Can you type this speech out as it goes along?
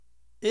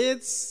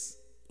It's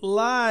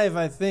live,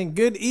 I think.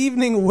 Good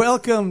evening.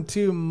 Welcome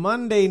to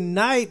Monday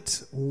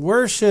Night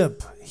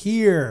Worship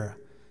here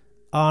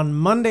on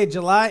Monday,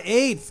 July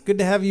 8th. Good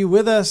to have you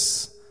with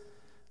us.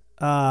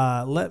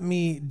 Let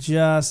me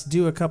just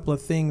do a couple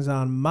of things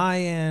on my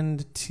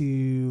end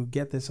to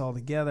get this all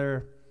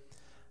together.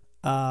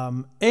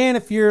 And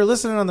if you're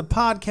listening on the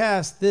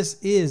podcast, this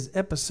is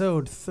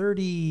episode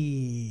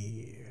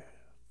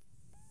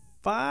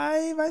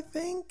 35, I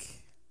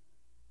think.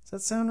 Does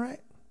that sound right?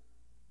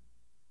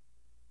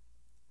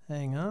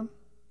 Hang on.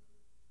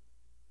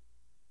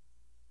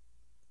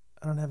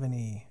 I don't have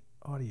any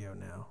audio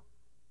now.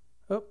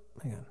 Oh,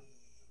 hang on.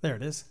 There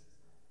it is.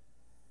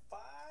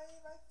 5, I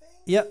think?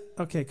 Yep.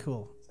 Okay,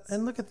 cool.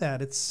 And look at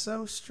that. It's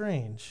so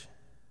strange.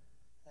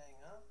 Hang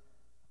on.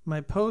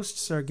 My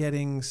posts are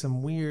getting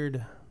some weird... I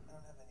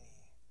don't have any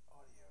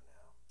audio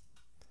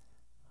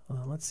now.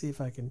 Well, let's see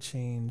if I can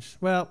change.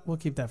 Well, we'll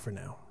keep that for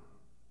now.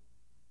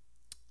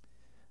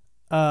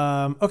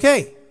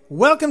 Okay.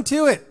 Welcome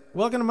to it.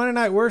 Welcome to Monday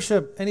Night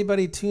Worship.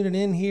 Anybody tuning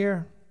in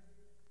here?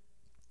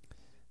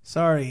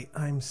 Sorry,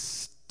 I'm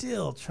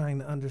still trying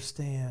to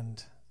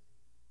understand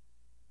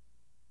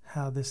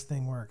how this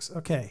thing works.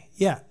 Okay,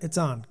 yeah, it's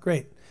on.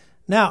 Great.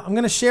 Now, I'm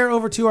going to share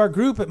over to our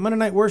group at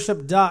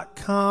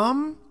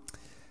MondayNightWorship.com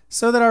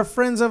so that our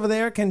friends over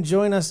there can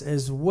join us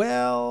as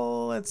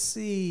well. Let's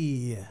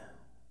see.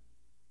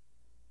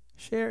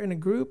 Share in a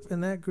group,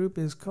 and that group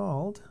is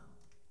called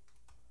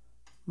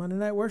Monday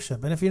Night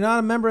Worship. And if you're not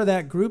a member of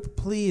that group,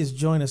 please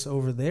join us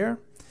over there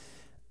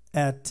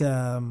at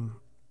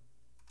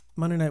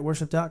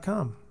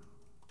MondayNightWorship.com.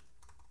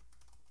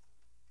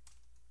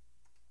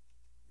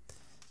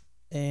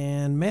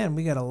 And man,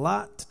 we got a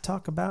lot to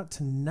talk about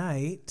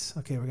tonight.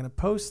 Okay, we're going to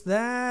post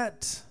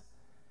that.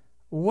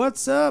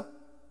 What's up,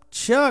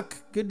 Chuck?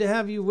 Good to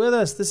have you with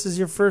us. This is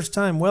your first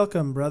time.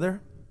 Welcome,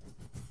 brother.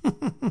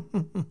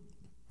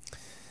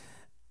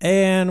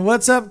 And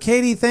what's up,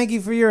 Katie? Thank you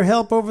for your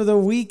help over the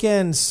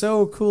weekend.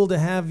 So cool to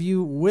have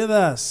you with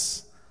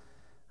us.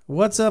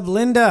 What's up,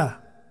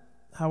 Linda?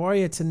 How are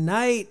you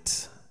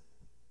tonight?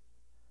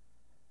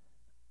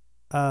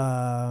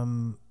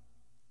 Peggy,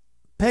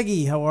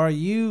 how are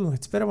you?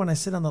 It's better when I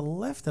sit on the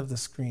left of the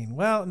screen.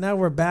 Well, now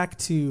we're back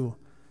to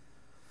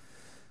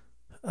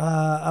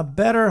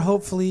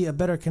hopefully a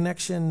better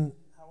connection.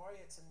 How are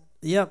you tonight?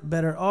 Yep,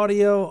 better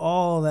audio,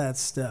 all that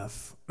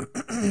stuff.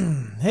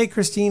 Hey,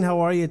 Christine, how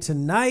are you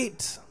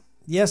tonight?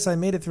 Yes, I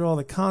made it through all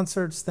the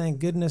concerts. Thank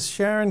goodness.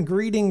 Sharon,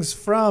 greetings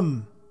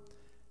from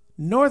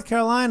North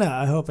Carolina.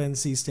 I hope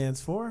NC stands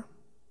for.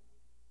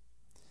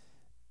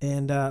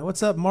 And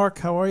what's up, Mark?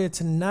 How are you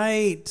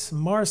tonight?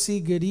 Marcy,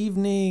 good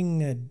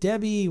evening.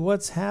 Debbie,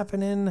 what's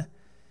happening?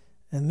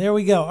 And there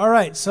we go. All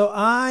right, so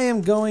I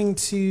am going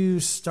to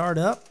start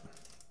up.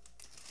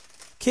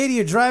 Katie,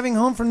 you're driving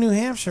home from New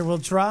Hampshire. We'll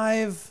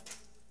drive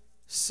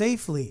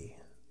safely.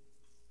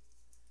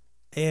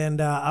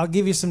 And I'll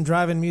give you some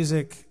driving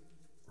music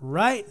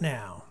right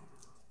now.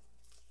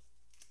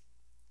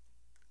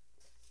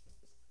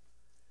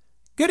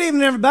 Good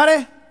evening,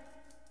 everybody.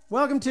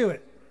 Welcome to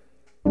it.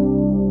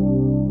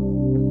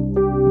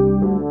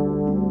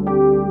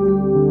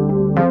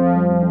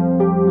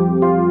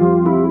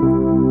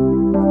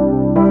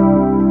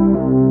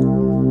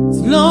 It's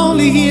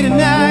lonely here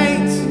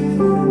tonight.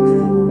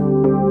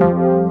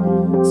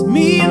 It's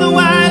me and the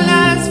white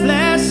lights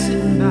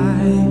flashing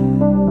by.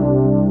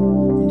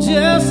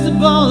 Just a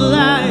ball of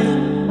light,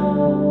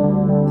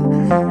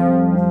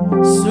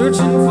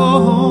 searching for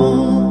home.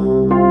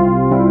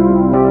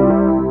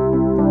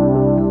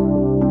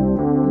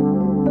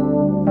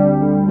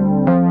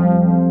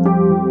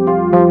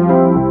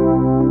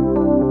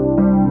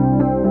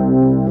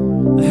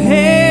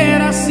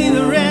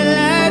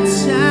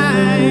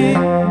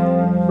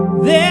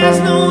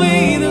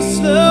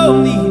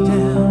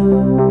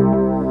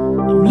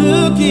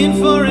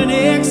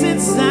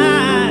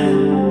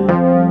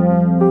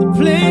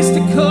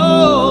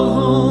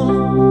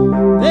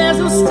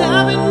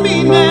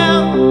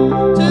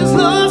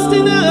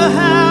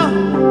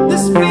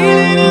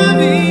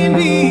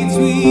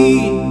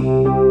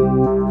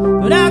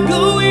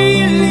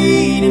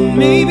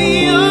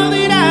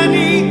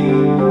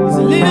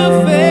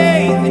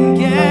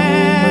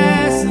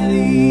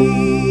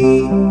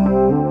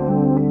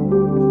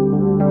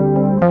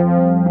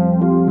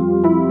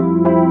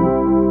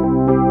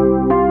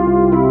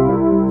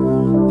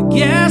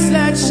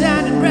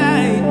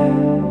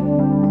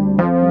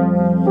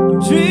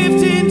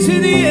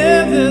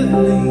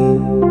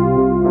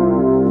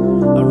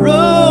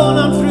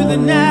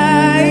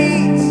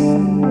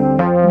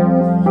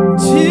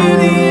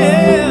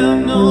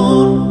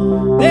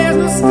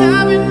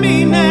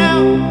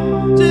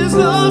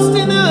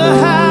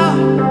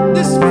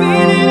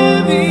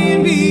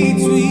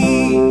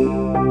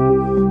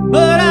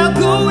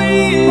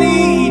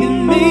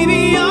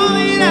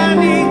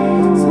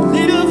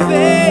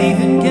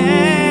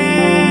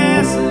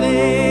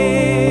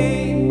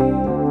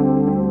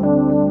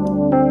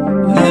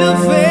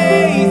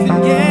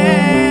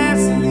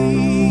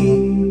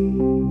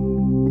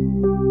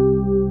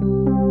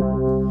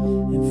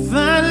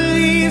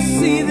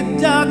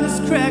 darkness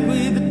crack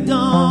with the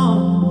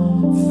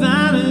dawn.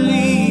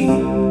 Finally,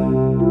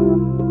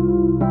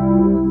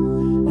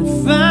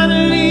 and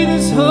finally,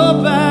 this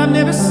hope I've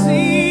never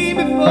seen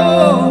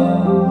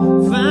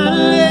before.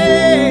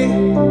 Finally,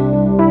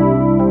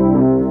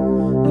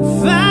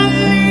 and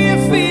finally, I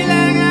feel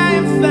like I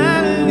am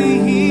finally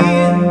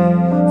here.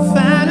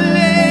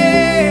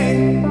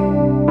 Finally,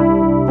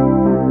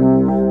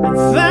 and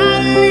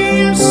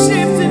finally, I'm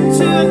shifting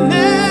to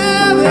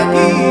another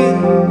gear.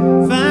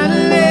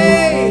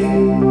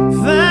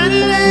 Finally,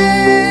 finally.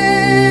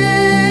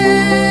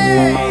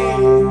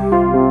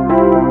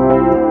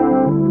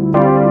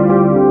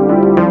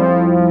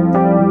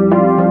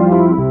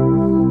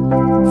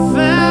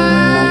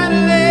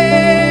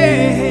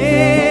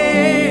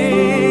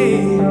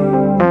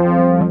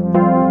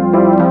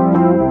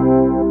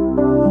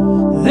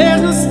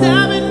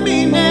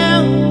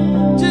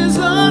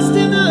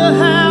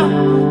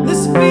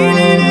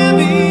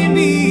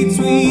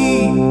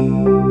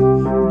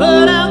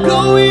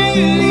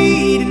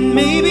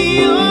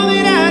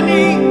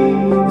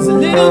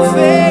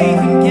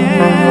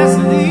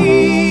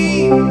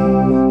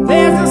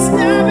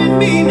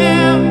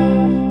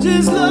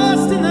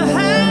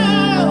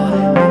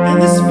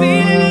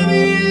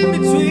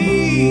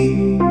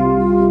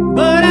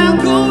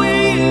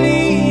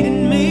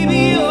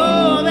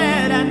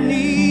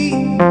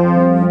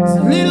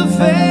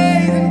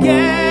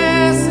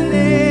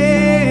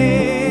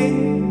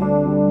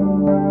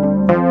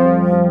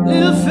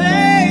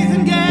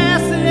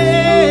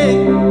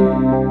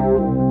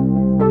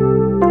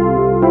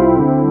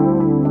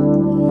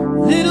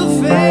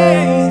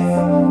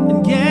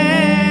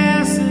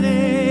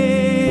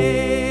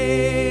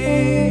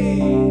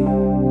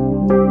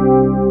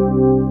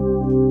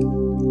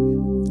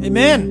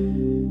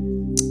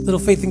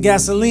 Faith and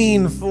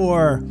gasoline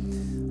for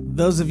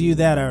those of you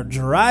that are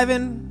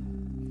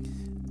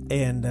driving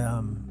and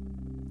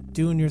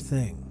doing your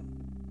thing.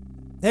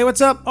 Hey, what's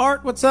up,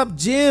 Art? What's up,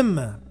 Jim?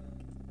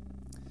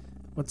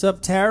 What's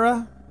up,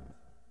 Tara?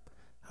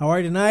 How are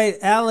you tonight?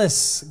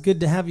 Alice,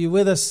 good to have you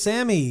with us.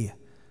 Sammy,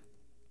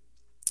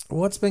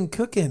 what's been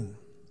cooking?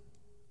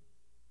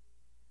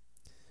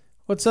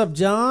 What's up,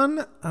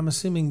 John? I'm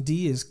assuming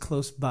D is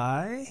close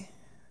by.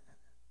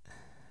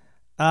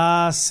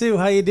 Sue,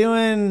 how you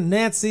doing?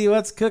 Nancy,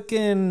 what's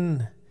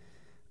cooking?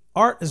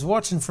 Art is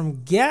watching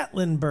from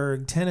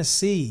Gatlinburg,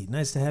 Tennessee.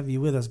 Nice to have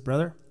you with us,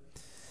 brother.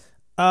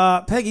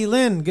 Peggy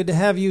Lynn, good to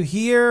have you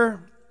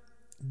here.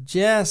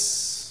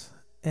 Jess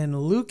and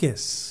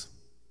Lucas.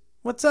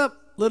 What's up,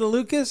 little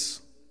Lucas?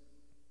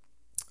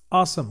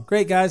 Awesome.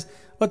 Great, guys.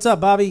 What's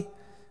up, Bobby?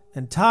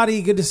 And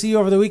Toddy, good to see you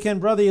over the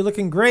weekend, brother. You're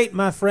looking great,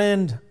 my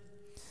friend.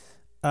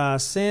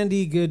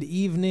 Sandy, good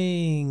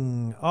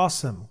evening.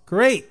 Awesome.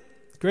 Great.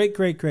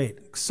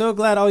 Great. So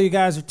glad all you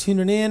guys are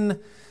tuning in.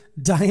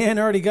 Diane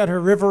already got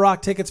her River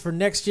Rock tickets for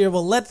next year.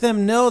 Well, let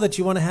them know that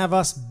you want to have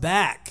us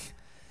back.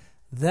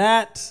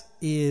 That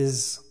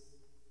is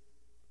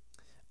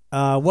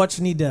what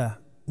you need to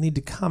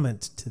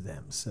comment to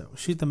them. So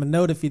shoot them a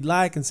note if you'd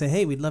like and say,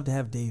 hey, we'd love to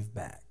have Dave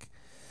back.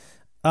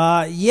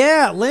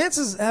 Yeah, Lance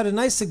has had a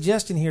nice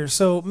suggestion here.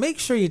 So make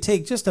sure you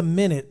take just a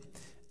minute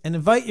and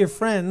invite your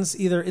friends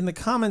either in the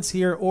comments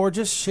here or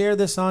just share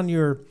this on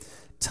your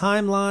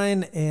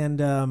timeline, and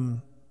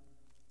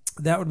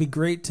that would be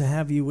great to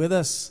have you with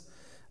us.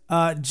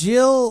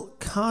 Jill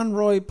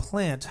Conroy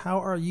Plant, how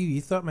are you?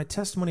 You thought my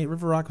testimony at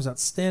River Rock was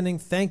outstanding.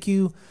 Thank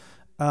you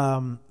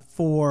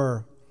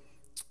for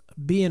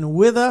being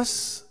with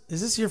us. Is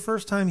this your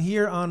first time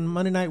here on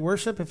Monday Night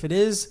Worship? If it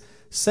is,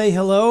 say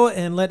hello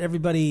and let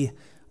everybody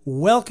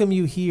welcome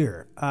you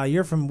here.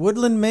 You're from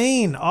Woodland,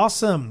 Maine.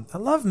 Awesome. I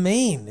love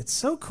Maine. It's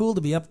so cool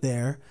to be up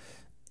there.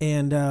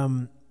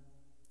 And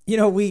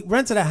we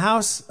rented a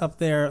house up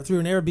there through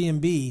an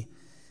Airbnb,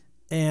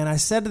 and I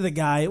said to the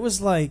guy, it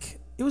was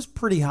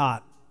pretty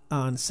hot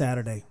on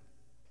Saturday.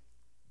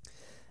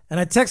 And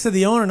I texted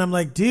the owner, and I'm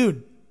like,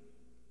 dude,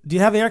 do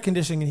you have air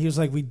conditioning? And he was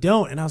like, we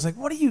don't. And I was like,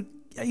 are you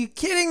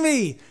kidding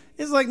me?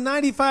 It's like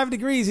 95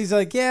 degrees. He's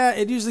like, yeah,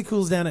 it usually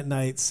cools down at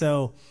night.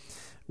 So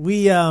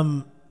we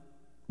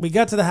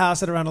got to the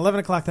house at around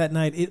 11 o'clock that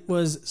night. It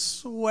was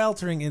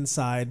sweltering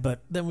inside, but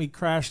then we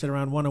crashed at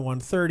around 1 or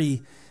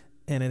 1:30.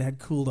 And it had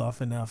cooled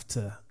off enough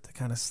to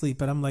kind of sleep.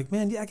 But I'm like,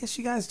 man, I guess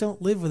you guys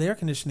don't live with air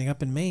conditioning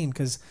up in Maine,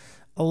 because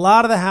a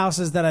lot of the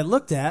houses that I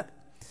looked at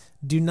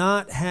do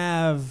not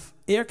have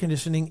air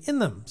conditioning in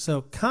them.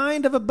 So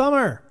kind of a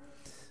bummer.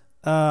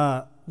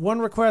 One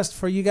request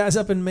for you guys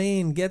up in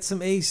Maine, get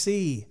some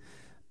AC.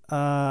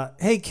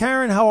 Hey,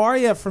 Karen, how are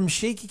you from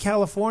Shaky,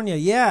 California?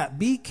 Yeah,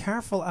 be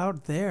careful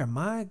out there.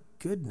 My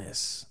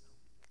goodness.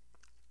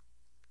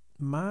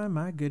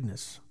 My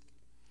goodness.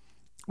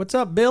 What's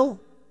up, Bill?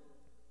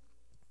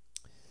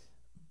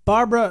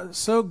 Barbara,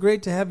 so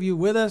great to have you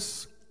with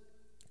us.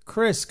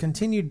 Chris,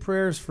 continued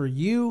prayers for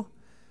you.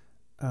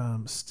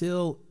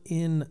 Still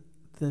in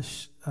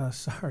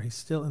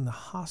the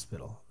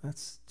hospital.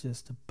 That's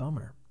just a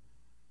bummer.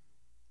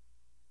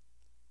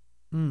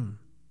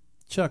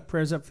 Chuck,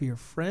 prayers up for your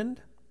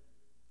friend.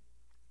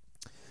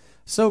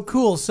 So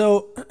cool.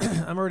 So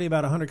I'm already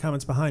about 100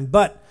 comments behind,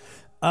 but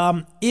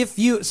a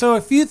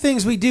few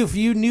things we do for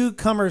you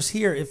newcomers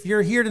here. If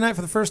you're here tonight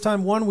for the first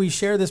time, one, we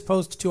share this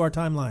post to our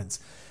timelines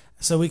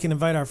so we can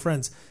invite our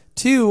friends.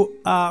 Two,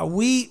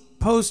 we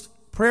post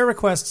prayer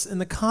requests in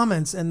the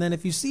comments, and then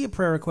if you see a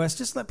prayer request,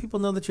 just let people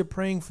know that you're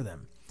praying for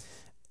them.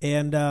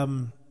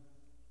 And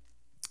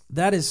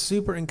that is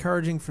super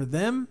encouraging for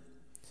them.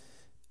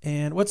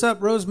 And what's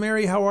up,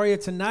 Rosemary? How are you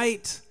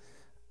tonight?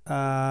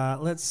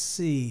 Let's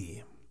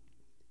see.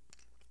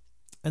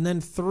 And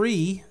then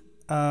 3,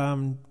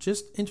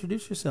 just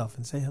introduce yourself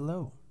and say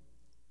hello.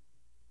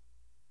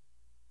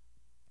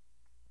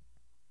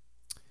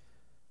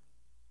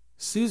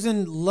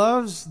 Susan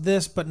loves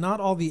this, but not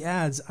all the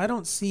ads. I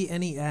don't see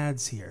any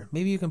ads here.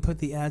 Maybe you can put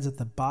the ads at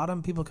the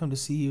bottom. People come to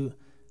see you.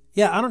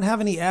 Yeah, I don't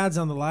have any ads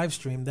on the live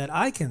stream that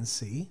I can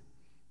see.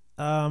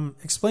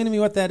 Explain to me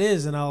what that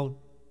is, and I'll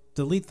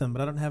delete them,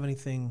 but I don't have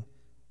anything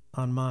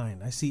on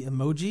mine. I see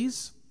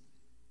emojis,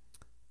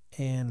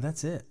 and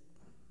that's it.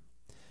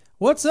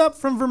 What's up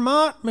from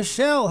Vermont?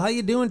 Michelle, how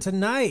you doing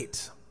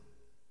tonight?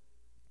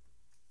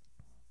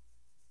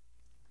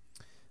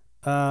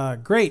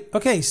 Great.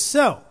 Okay,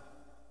 so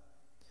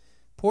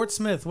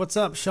Portsmouth, what's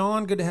up?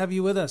 Sean, good to have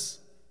you with us.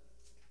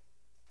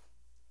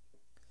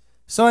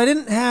 So I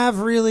didn't have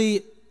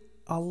really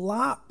a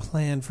lot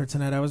planned for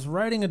tonight. I was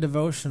writing a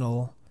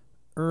devotional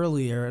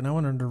earlier, and I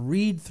wanted to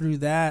read through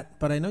that,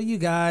 but I know you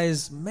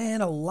guys,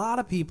 man, a lot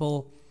of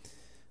people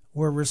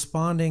were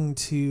responding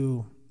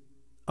to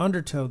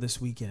Undertow this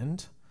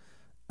weekend.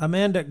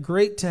 Amanda,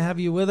 great to have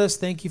you with us.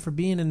 Thank you for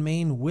being in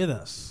Maine with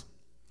us.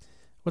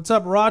 What's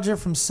up, Roger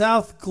from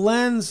South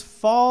Glens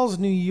Falls,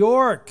 New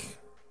York?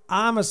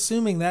 I'm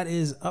assuming that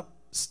is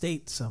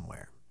upstate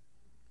somewhere.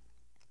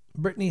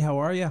 Brittany, how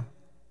are you?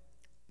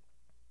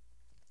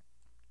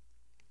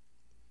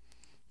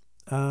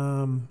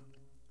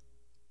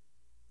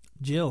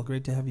 Jill,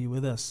 great to have you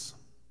with us.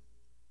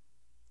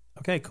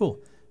 Okay,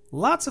 cool.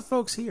 Lots of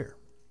folks here.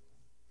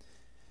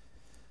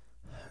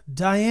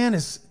 Diane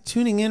is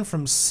tuning in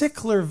from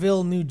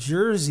Sicklerville, New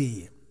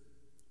Jersey.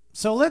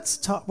 So let's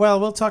talk. Well,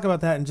 we'll talk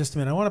about that in just a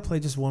minute. I want to play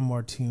just one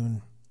more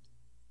tune.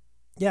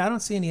 Yeah, I don't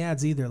see any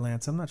ads either,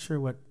 Lance. I'm not sure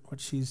what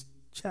she's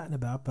chatting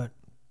about, but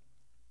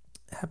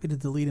happy to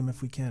delete them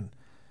if we can.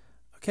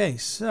 Okay,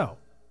 so.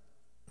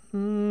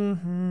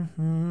 Thank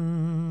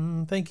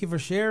you for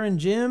sharing,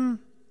 Jim.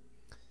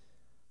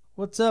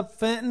 What's up,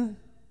 Fenton?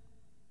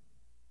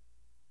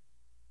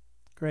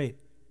 Great.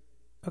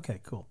 Okay,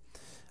 cool.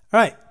 All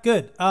right,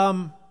 good.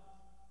 I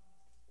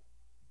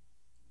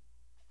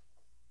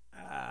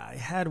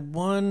had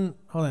one,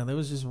 hold on, there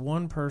was just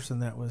one person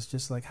that was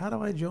just like, how do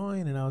I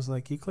join? And I was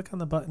like, you click on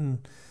the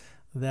button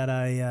that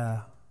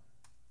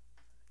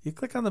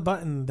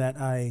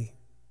I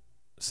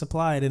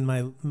supplied in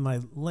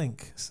my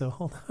link. So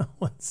hold on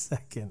 1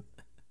 second.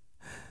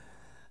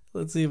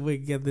 Let's see if we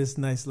can get this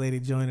nice lady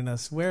joining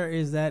us. Where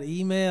is that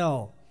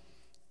email?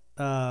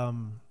 How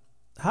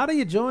do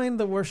you join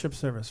the worship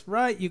service?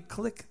 Right, you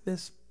click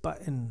this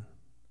button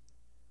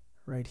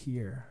right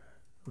here.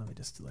 Let me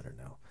just let her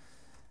know.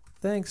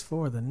 Thanks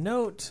for the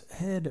note.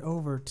 Head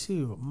over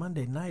to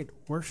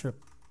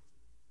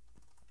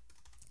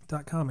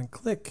mondaynightworship.com and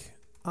click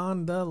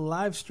on the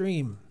live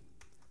stream.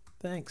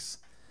 Thanks.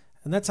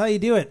 And that's how you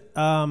do it.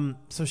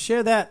 So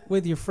share that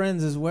with your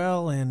friends as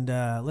well, and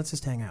let's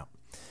just hang out.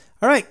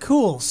 All right,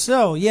 cool.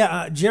 So,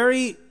 yeah,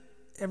 Jerry,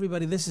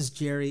 everybody, this is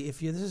Jerry. If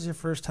this is your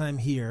first time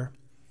here,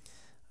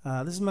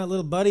 this is my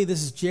little buddy.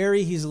 This is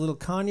Jerry. He's a little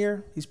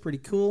conure. He's pretty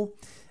cool.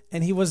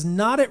 And he was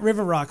not at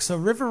River Rock. So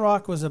River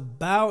Rock was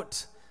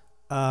about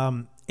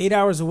 8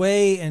 hours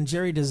away, and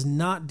Jerry does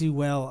not do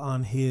well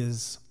on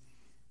his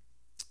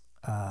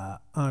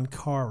on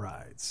car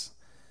rides.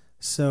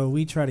 So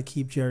we try to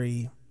keep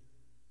Jerry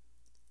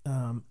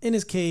in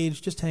his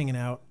cage, just hanging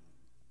out.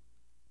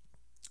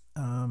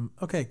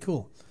 Okay,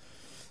 cool.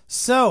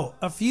 So,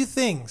 a few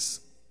things.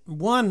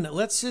 One,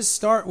 let's just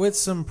start with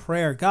some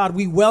prayer. God,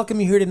 we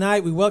welcome you here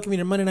tonight. We welcome you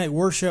to Monday Night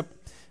Worship.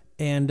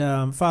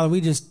 And, Father,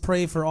 we just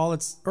pray for all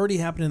that's already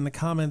happened in the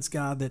comments,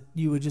 God, that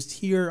you would just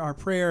hear our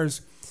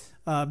prayers,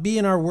 be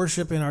in our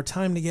worship, in our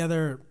time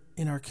together,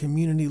 in our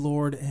community,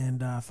 Lord.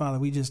 And, Father,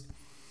 we just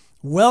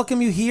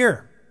welcome you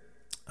here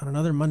on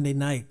another Monday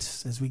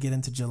night as we get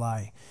into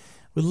July.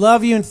 We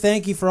love you and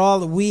thank you for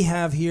all that we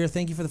have here.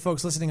 Thank you for the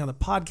folks listening on the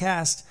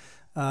podcast.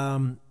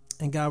 And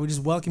God, we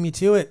just welcome you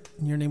to it.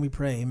 In your name we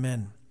pray.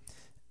 Amen.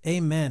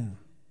 Amen.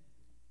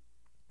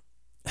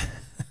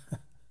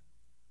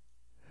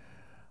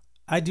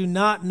 I Do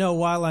Not Know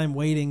While I'm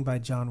Waiting by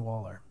John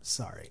Waller.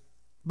 Sorry.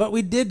 But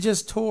we did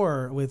just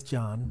tour with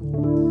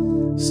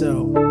John.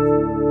 So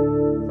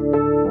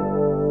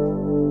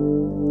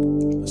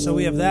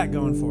we have that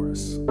going for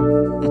us.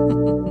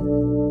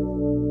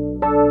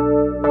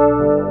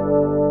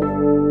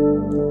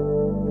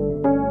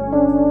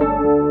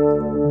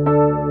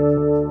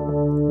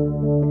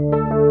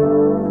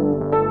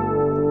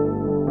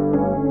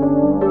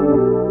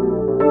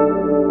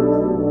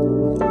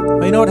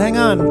 You know what? Hang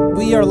on.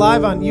 We are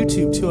live on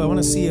YouTube too. I want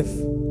to see if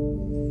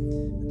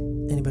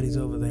anybody's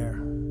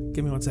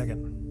Give me 1 second.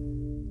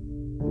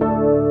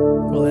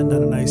 We'll end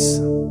on a nice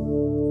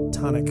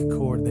tonic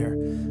chord there.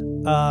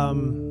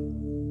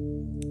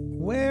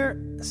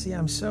 See,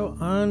 I'm so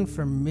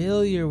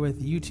unfamiliar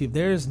with YouTube.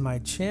 There's my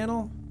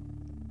channel.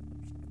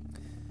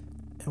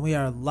 And we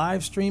are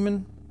live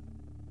streaming.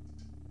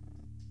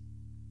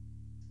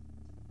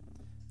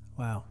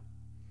 Wow.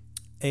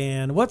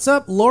 And what's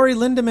up, Lori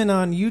Lindemann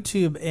on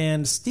YouTube,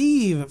 and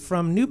Steve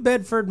from New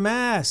Bedford,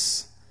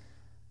 Mass.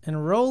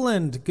 And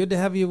Roland, good to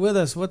have you with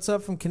us. What's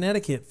up from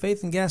Connecticut?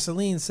 Faith and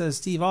Gasoline, says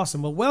Steve.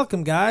 Awesome. Well,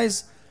 welcome,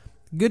 guys.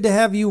 Good to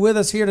have you with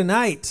us here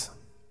tonight.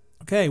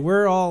 Okay,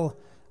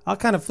 I'll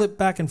kind of flip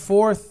back and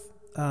forth.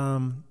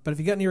 But if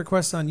you got any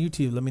requests on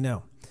YouTube, let me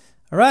know.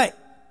 All right.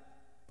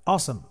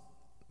 Awesome.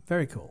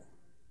 Very cool.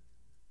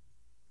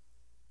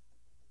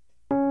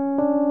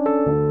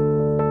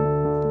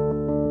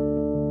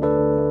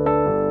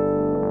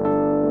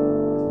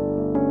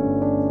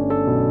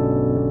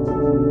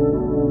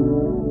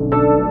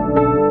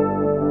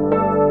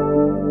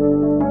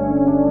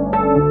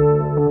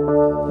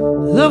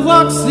 Love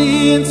walks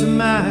into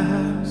my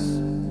house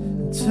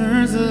and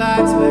turns the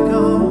lights back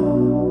on.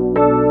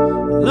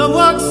 Love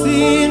walks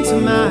into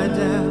my doubt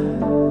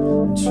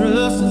and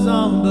trust is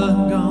all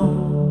but gone.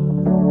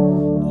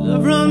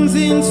 Love runs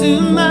into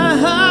my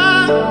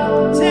heart,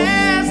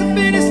 tears the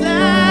finish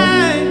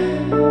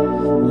line.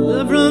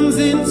 Love runs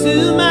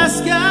into my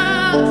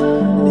scars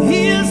and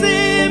heals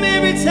them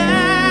every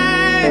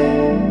time.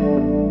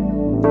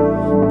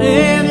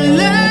 And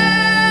love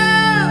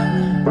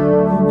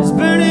is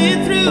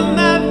burning through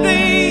my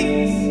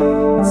veins.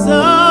 It's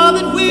all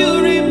that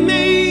will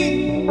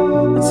remain.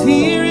 It's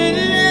here and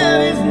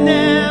love is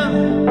now.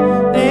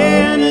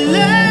 And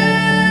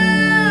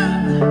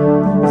love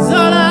is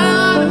all I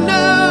ought to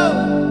know.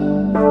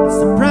 It's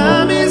the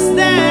promise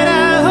that I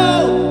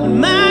hold when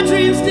my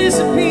dreams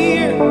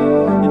disappear.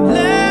 And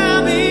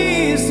love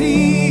is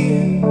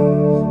here.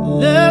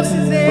 Love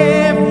sees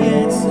every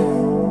answer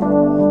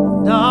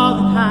and all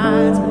that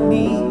hides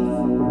beneath.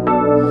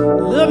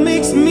 Love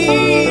makes me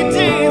a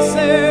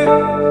dancer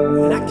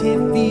when I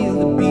can't feel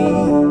the beat.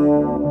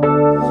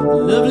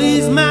 Love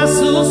leads my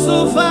soul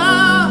so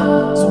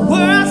far to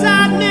worlds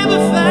I'd never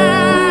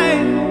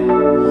find.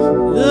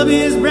 Love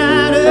is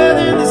brighter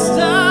than the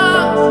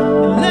stars,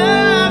 and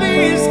love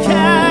is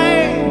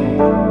kind.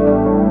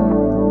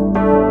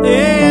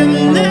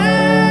 And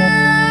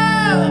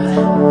love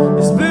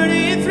is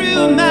burning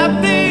through my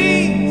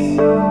veins.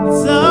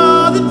 It's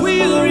all that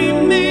will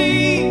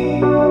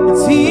remain.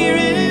 It's here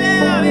and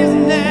love is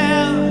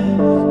now.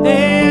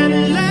 And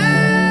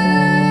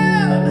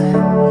love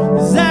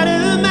is out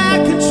of my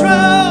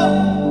control.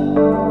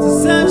 It's the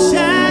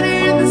sunshine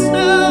and the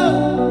snow.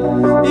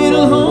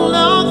 It'll hold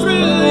on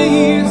through the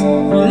years.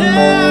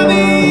 Love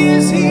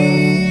is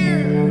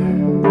here.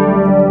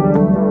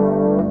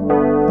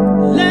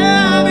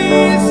 Love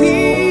is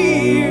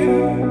here.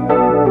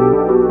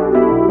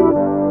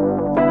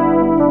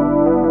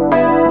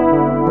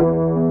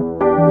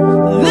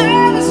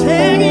 Love is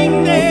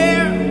hanging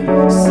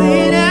there,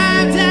 saying I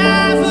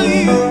die for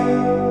you.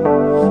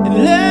 And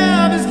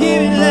love is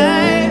giving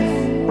life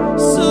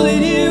so that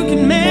you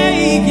can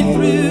make it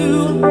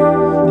through.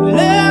 And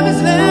love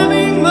is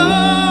loving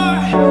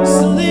more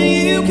so that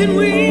you can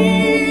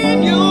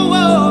win your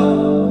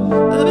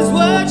war. Love is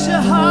what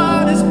your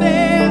heart has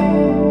been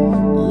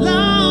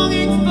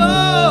longing for.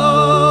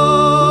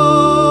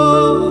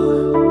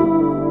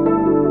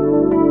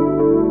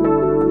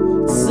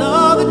 It's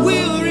all that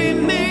will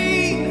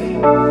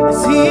remain.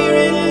 It's here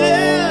and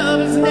love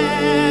is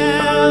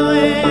now.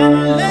 And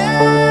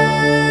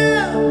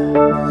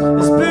love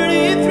is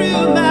burning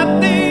through my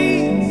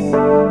veins.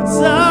 It's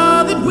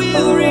all that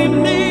will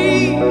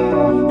remain.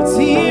 It's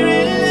here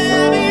and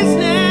love is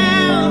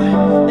now.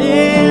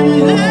 And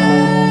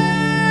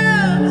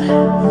love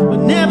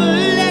will never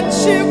let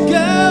you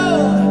go.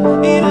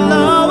 It'll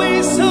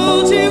always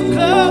hold you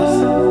close.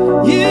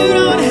 You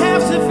don't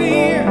have to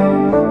fear,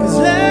 'cause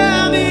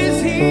love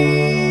is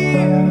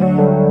here.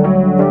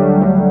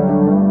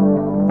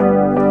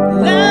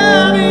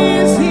 Love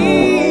is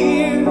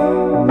here.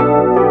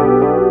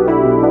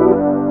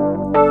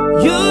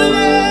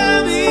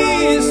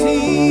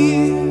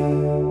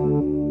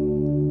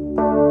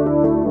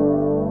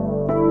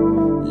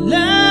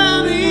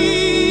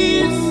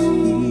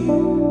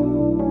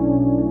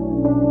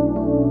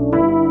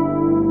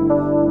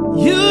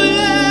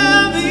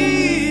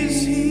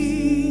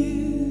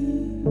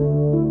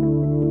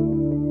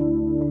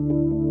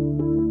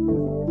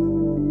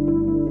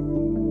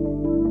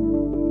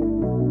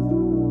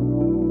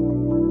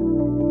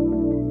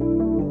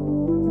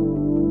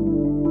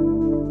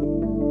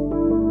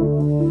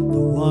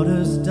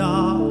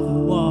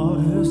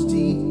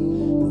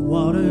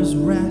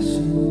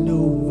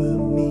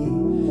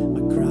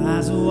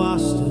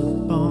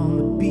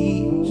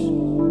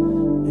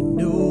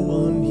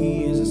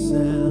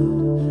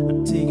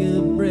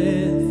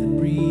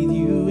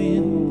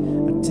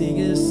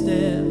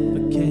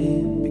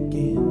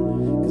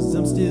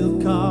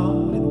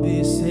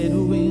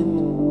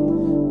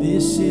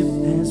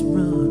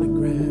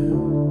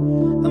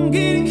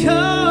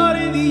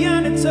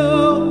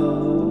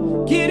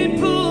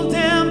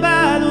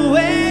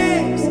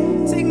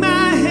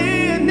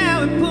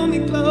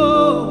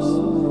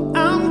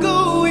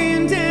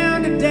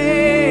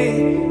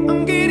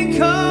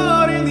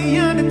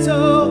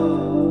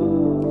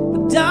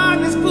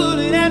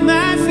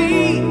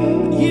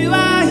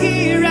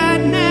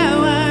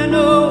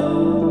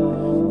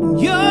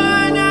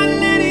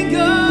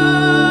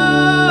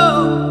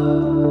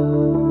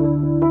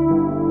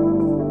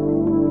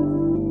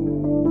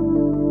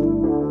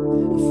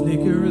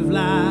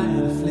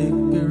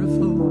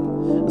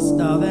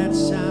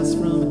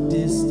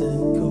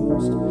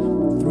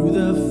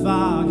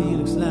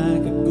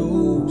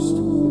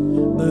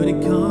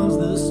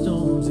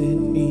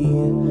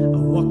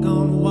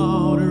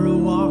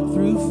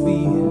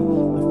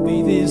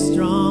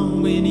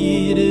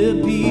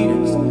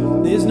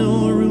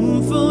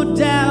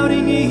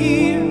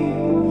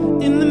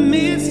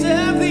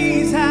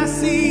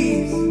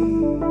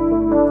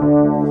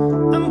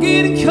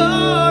 getting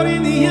caught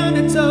in the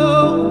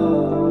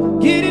undertow,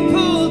 getting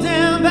pulled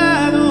down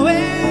by the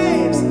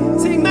waves.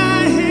 Take my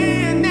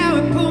hand now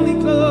and pull me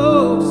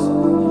close.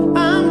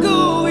 I'm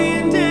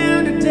going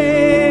down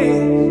today.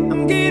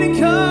 I'm getting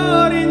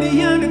caught in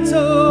the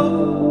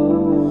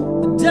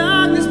undertow. The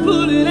darkness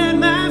pulling at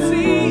my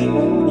feet.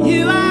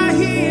 You are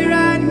here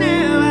right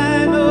now,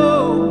 I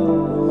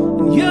know.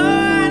 And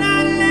you're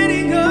not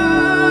letting go.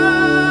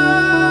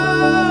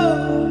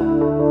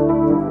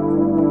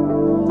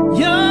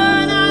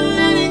 You're not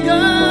letting go.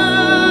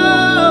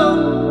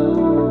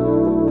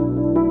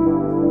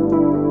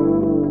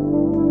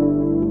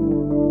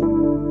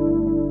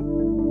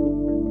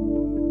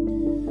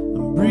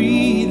 I'm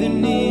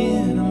breathing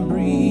in, I'm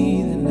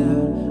breathing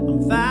out.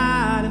 I'm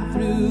fighting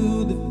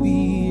through the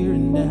fear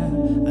and doubt.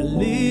 I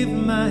lift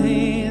my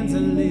hands, I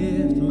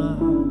lift my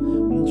heart.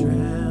 I'm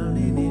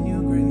drowning in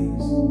your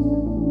grace.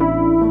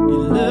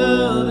 Your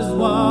love is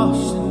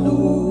washing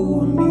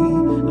over me.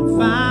 I'm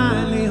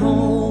finally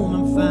home,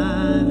 I'm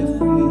finally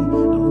free.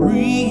 I'm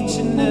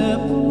reaching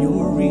up,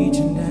 you're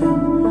reaching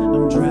down.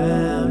 I'm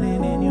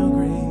drowning in your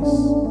grace.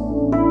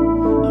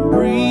 I'm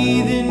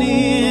breathing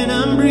in,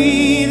 I'm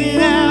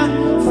breathing out.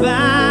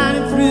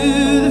 Fighting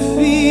through the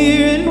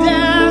fear and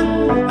doubt.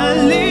 I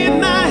lift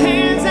my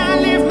hands, I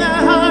lift my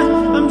heart.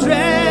 I'm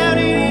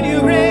drowning in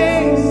your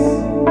grace.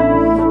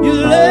 Your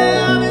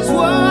love is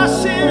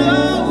washing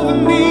over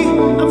me.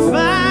 I'm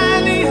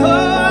finally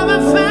home,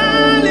 I'm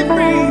finally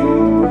free.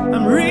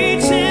 I'm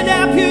reaching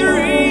up, you're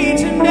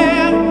reaching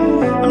down.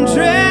 I'm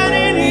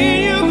drowning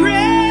in your grace.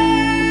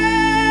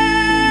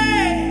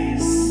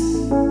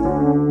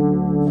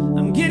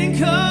 I'm getting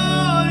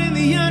caught in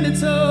the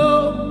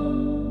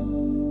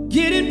undertow,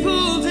 getting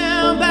pulled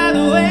down by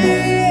the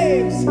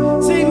waves.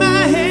 Take my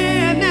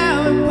hand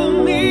now and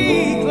pull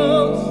me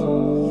close.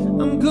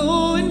 I'm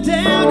going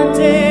down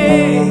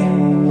today.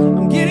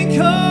 I'm getting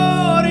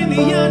caught in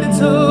the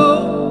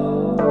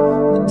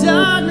undertow. The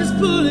darkness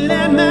pulling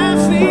at my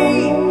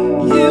feet.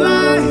 You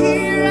are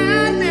here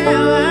right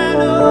now, I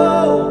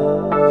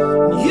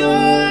know.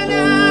 You're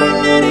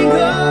not letting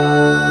go.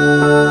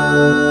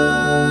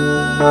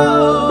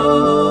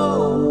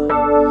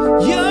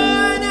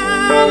 You're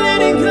not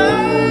letting go.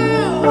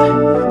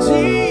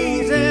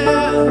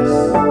 Jesus,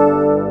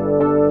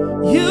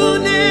 you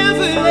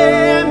never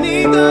let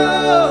me go.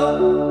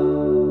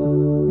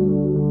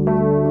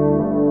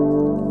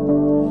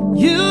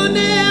 You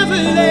never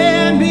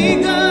let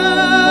me go.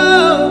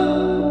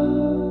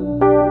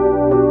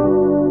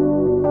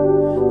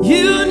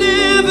 You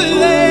never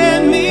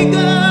let me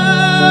go.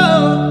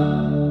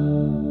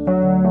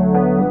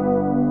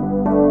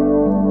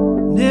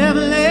 Never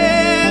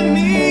let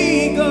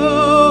me go.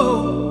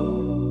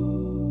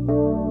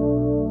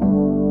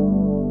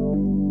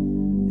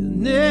 You'll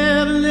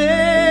never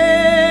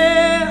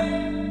let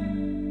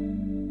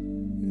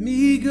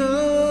me go.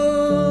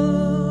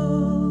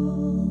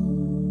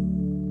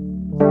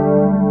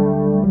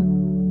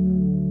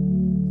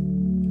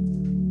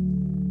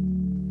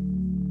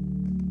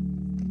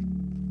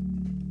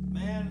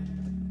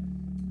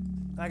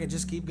 Man, I could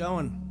just keep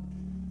going.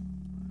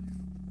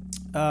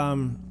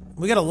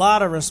 We got a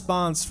lot of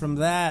response from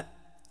that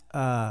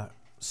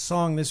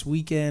song this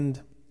weekend.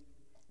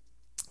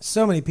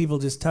 So many people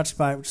just touched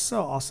by it, which is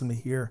so awesome to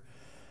hear.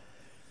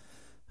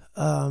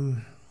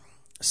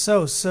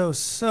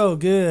 So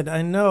good.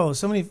 I know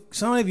so many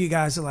of you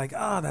guys are like,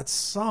 "Oh, that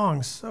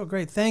song's so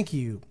great." Thank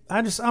you.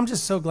 I'm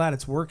just so glad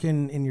it's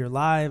working in your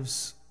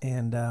lives,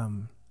 and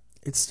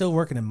it's still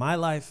working in my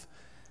life.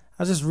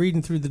 I was just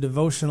reading through the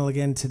devotional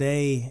again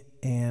today,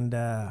 and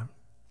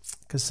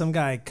because some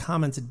guy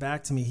commented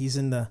back to me, he's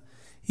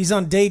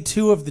on day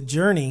 2 of the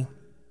journey,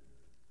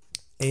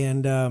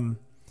 and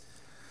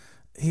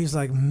he's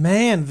like,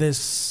 "Man, this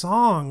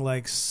song,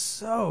 like,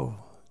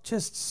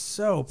 just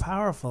so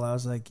powerful." I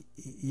was like,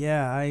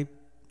 "Yeah,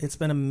 it's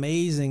been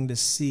amazing to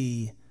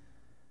see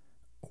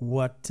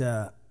what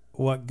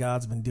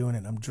God's been doing,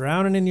 and I'm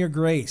drowning in your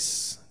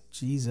grace,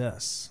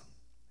 Jesus."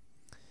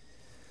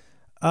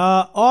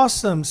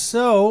 Awesome.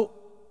 So,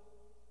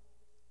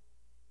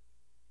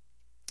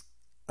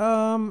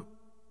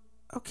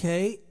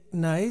 okay,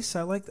 nice.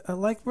 I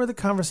like where the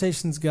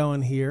conversation's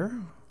going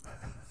here.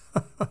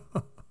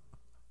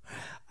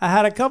 I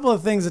had a couple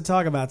of things to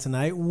talk about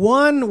tonight.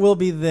 One will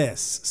be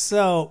this.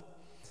 So,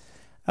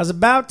 I was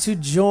about to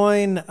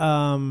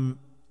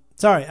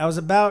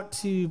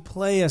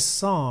play a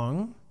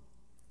song.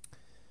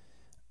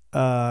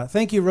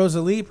 Thank you,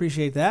 Rosalie.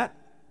 Appreciate that.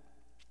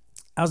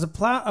 I was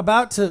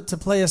about to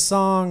play a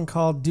song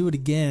called "Do It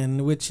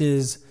Again," which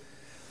is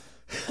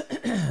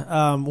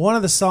one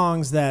of the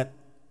songs that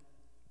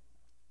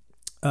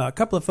a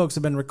couple of folks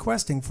have been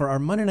requesting for our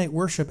Monday Night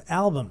Worship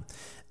album.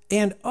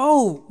 And,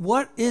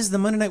 what is the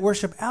Monday Night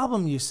Worship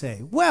album, you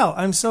say? Well,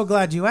 I'm so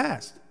glad you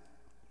asked.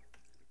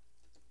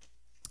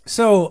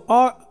 So,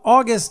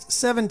 August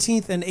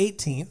 17th and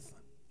 18th,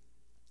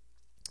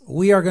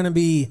 we are going to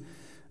be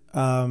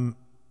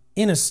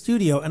in a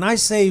studio. And I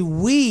say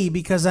we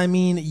because I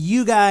mean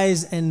you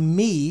guys and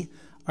me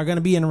are going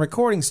to be in a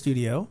recording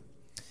studio.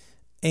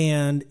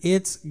 and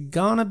it's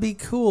gonna be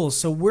cool.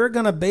 So we're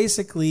gonna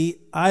basically,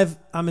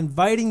 I'm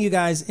inviting you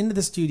guys into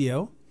the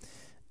studio,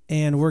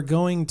 and we're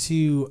going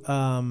to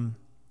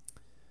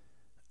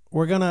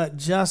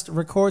just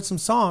record some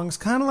songs,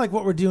 kind of like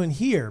what we're doing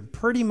here.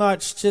 Pretty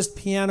much just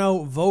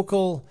piano,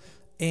 vocal,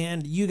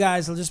 and you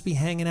guys will just be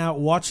hanging out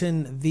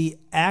watching the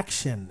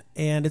action.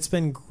 And it's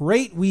been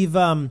great. We've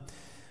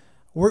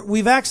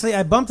actually,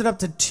 I bumped it up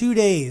to 2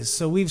 days,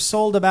 so we've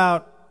sold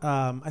about.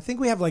 I think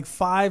we have like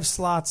 5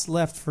 slots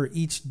left for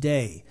each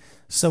day.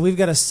 So we've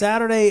got a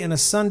Saturday and a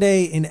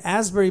Sunday in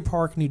Asbury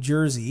Park, New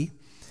Jersey.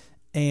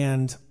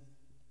 And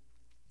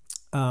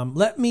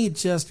let me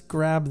just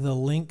grab the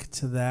link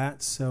to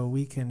that so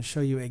we can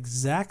show you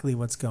exactly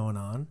what's going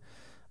on.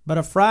 But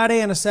a Saturday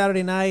and a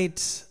Sunday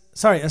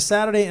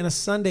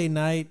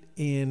night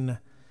in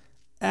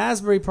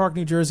Asbury Park,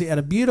 New Jersey at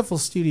a beautiful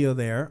studio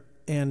there.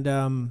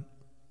 And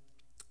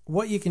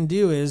what you can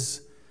do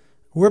is,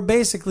 we're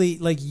basically,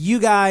 like, you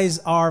guys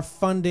are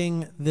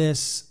funding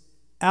this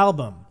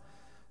album.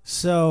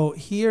 So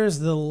here's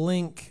the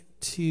link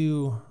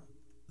to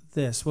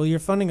this. Well, you're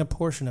funding a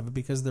portion of it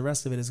because the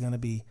rest of it is going to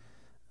be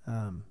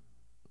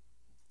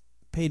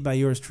paid by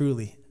yours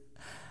truly.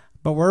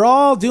 But we're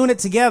all doing it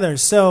together.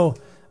 So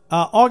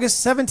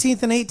August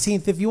 17th and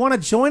 18th, if you want to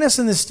join us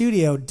in the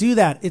studio, do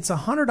that. It's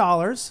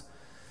 $100,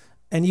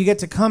 and you get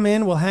to come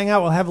in. We'll hang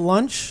out. We'll have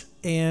lunch,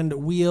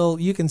 and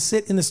you can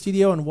sit in the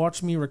studio and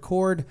watch me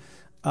record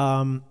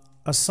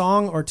a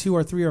song or 2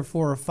 or 3 or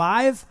 4 or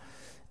 5,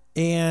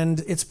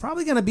 and it's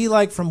probably going to be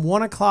like from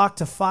 1 o'clock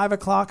to 5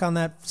 o'clock on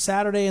that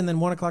Saturday, and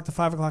then 1 o'clock to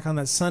 5 o'clock on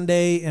that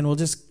Sunday, and we'll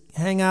just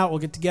hang out, we'll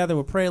get together,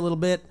 we'll pray a little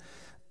bit,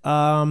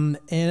 and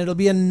it'll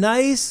be a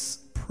nice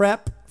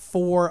prep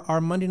for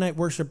our Monday Night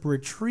Worship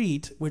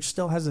Retreat, which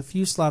still has a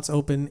few slots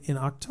open in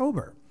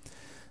October.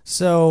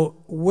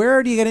 So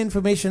where do you get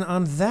information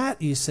on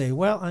that, you say?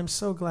 Well, I'm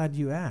so glad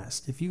you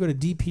asked. If you go to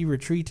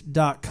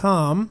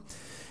dpretreat.com,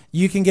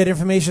 you can get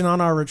information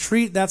on our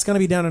retreat. That's going to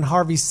be down in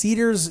Harvey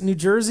Cedars, New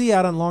Jersey,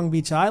 out on Long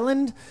Beach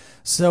Island.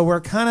 So we're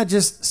kind of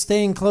just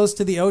staying close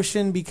to the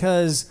ocean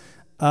because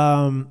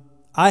I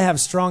have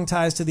strong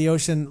ties to the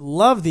ocean,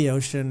 love the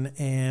ocean,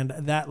 and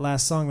that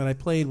last song that I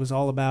played was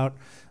all about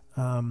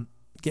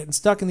getting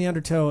stuck in the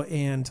undertow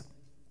and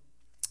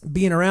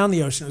being around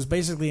the ocean. It was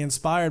basically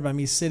inspired by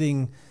me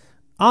sitting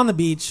on the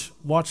beach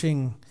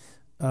watching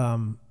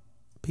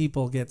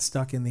people get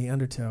stuck in the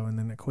undertow and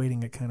then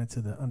equating it kind of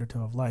to the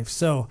undertow of life.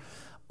 So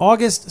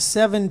August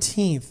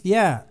 17th.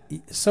 Yeah.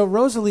 So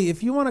Rosalie,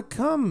 if you want to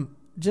come,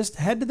 just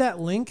head to that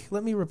link.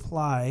 Let me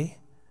reply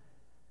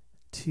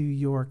to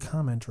your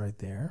comment right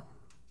there.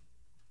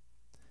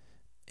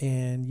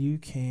 And you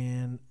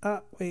can,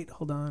 wait,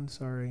 hold on.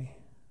 Sorry.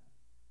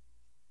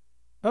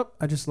 Oh,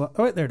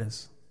 wait, there it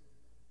is.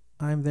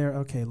 I'm there.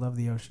 Okay. Love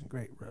the ocean.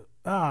 Great.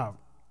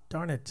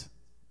 Darn it.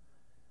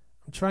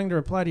 I'm trying to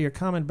reply to your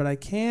comment, but I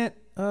can't.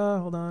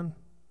 Hold on.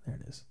 There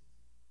it is.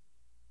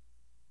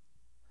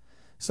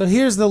 So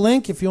here's the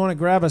link. If you want to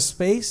grab a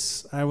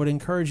space, I would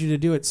encourage you to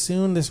do it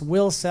soon. This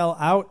will sell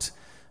out.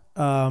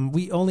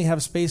 We only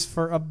have space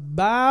for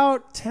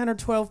about 10 or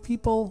 12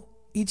 people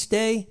each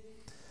day.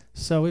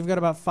 So we've got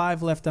about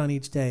 5 left on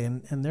each day,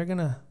 and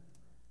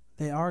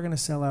they are gonna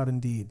sell out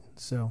indeed.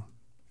 So,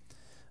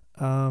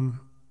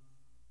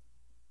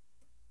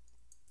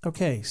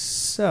 okay,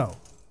 so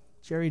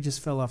Jerry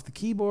just fell off the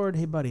keyboard.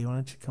 Hey, buddy, why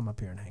don't you come up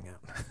here and hang out?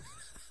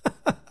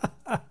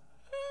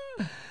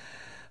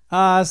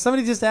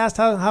 Somebody just asked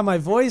how my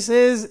voice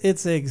is.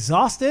 It's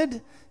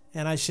exhausted,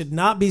 and I should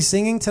not be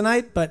singing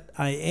tonight, but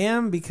I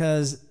am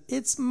because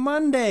it's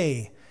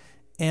Monday,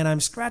 and I'm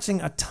scratching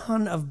a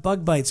ton of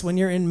bug bites. When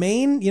you're in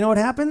Maine, you know what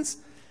happens?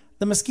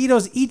 The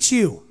mosquitoes eat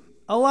you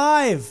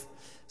alive.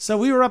 So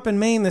we were up in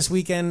Maine this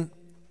weekend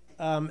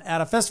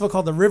at a festival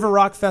called the River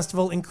Rock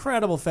Festival.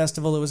 Incredible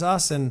festival. It was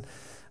us and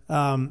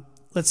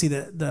let's see,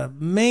 the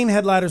main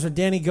headliners are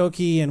Danny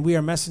Goki and We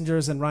Are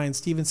Messengers, and Ryan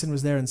Stevenson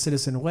was there, and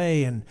Citizen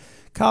Way, and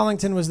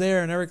Collington was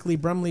there, and Eric Lee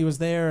Brumley was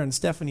there, and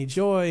Stephanie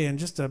Joy, and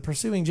just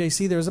Pursuing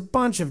JC. There was a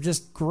bunch of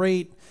just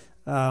great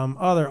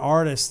other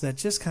artists that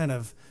just kind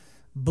of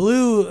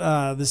blew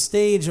the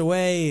stage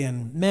away,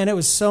 and man, it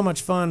was so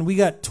much fun. We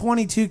got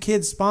 22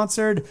 kids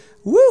sponsored,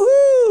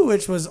 woohoo,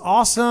 which was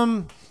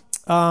awesome.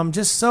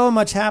 Just so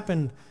much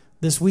happened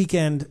this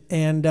weekend,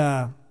 and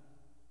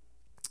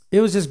it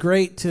was just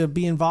great to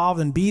be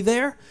involved and be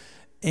there,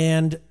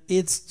 and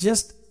it's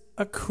just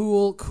a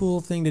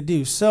cool thing to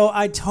do. So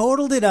I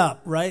totaled it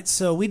up, right?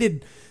 So we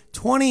did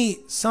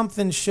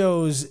 20-something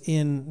shows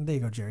in... There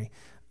you go, Jerry.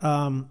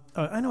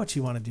 I know what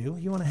you want to do.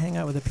 You want to hang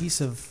out with a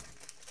piece of...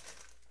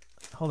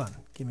 Hold on.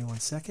 Give me 1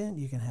 second.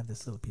 You can have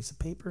this little piece of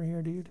paper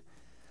here, dude.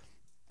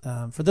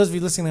 For those of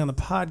you listening on the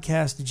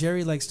podcast,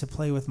 Jerry likes to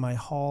play with my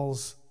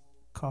Hall's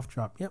Cough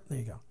Drop. Yep, there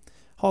you go.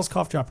 Hall's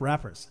Cough Drop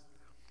wrappers.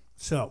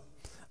 So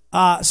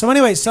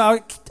anyway,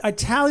 I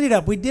tallied it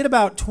up. We did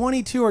about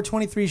 22 or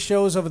 23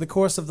 shows over the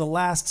course of the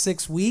last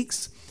 6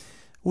 weeks,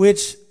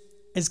 which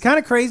is kind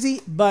of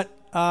crazy, but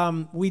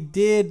we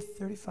did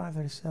 35,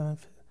 37.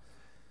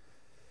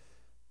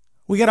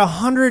 We got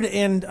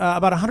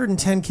about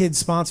 110 kids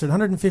sponsored,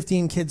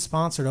 115 kids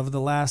sponsored over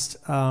the last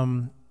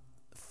 5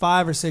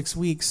 or 6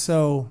 weeks.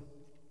 So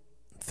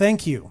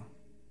thank you.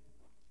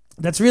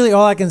 That's really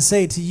all I can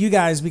say to you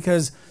guys,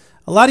 because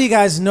a lot of you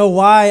guys know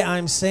why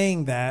I'm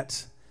saying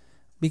that,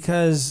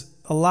 because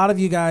a lot of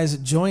you guys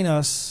join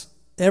us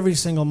every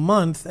single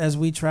month as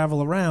we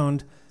travel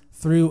around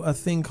through a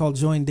thing called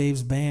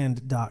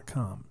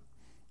joindavesband.com.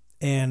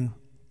 And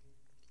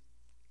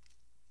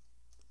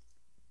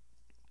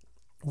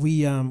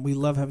we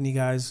love having you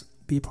guys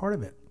be a part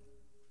of it.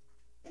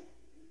 There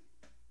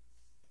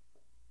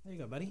you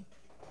go, buddy.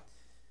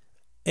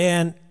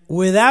 And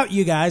without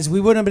you guys, we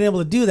wouldn't have been able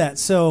to do that.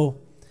 So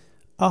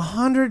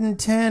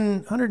 110,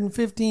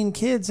 115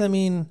 kids, I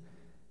mean,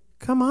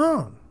 come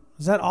on.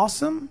 Is that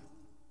awesome?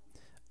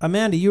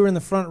 Amanda, you were in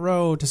the front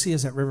row to see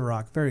us at River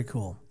Rock. Very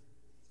cool.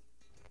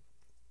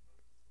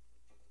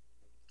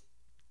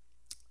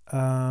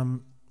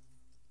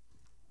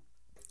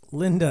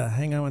 Linda,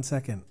 hang on one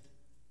second.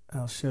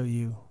 I'll show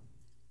you.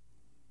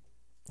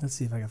 Let's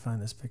see if I can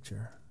find this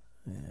picture.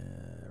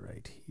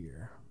 Right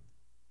here.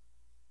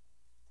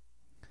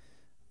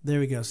 There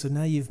we go. So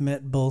now you've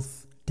met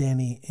both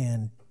Danny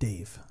and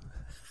Dave.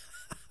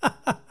 It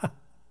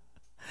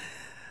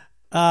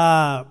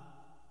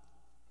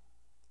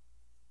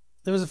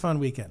was a fun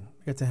weekend.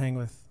 I got to hang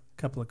with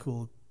a couple of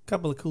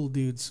cool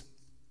dudes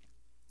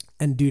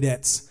and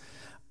dudettes.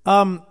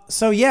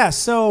 So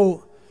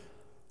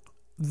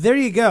there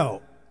you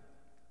go.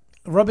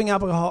 Rubbing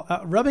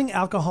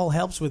alcohol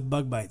helps with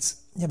bug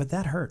bites. Yeah, but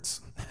that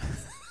hurts.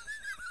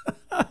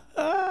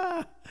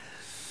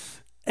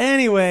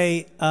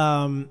 Anyway,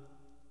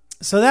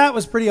 so that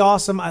was pretty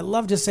awesome. I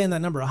love just saying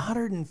that number.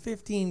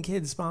 115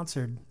 kids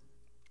sponsored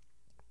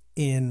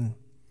in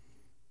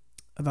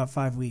about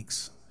 5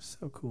 weeks.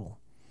 So cool.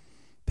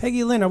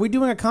 Peggy Lynn, are we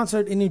doing a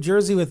concert in New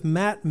Jersey with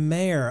Matt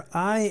Mayer?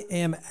 I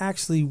am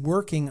actually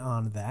working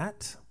on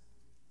that.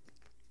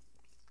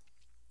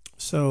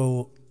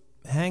 So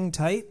hang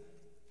tight,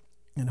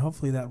 and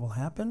hopefully that will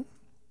happen.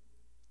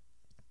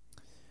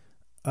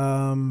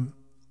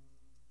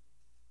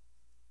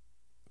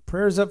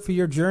 Prayers up for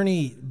your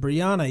journey,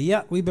 Brianna.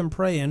 Yeah, we've been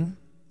praying.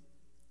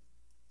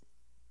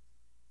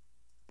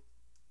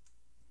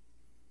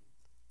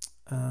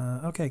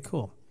 Okay,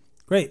 cool.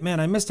 Great, man,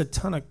 I missed a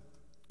ton of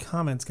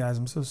comments, guys.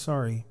 I'm so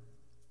sorry.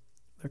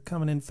 They're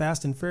coming in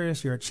fast and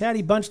furious. You're a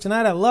chatty bunch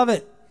tonight. I love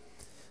it.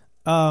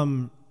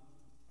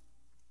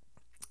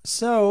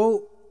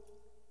 So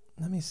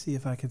let me see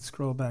if I could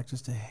scroll back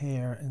just a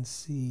hair and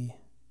see.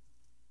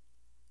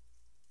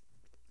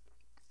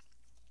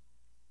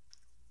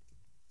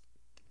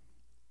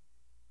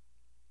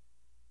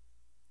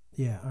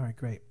 Yeah, all right,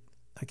 great.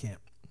 I can't.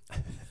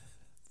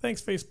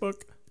 Thanks,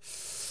 Facebook.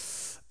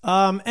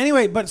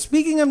 Anyway, but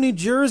speaking of New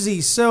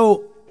Jersey,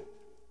 so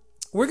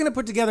we're going to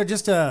put together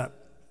just a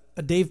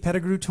Dave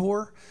Pettigrew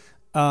tour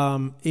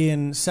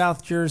in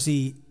South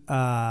Jersey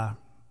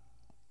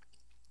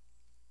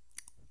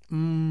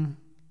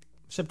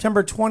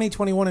September 20,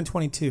 21, and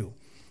 22.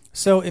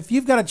 So if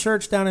you've got a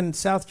church down in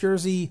South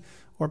Jersey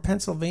or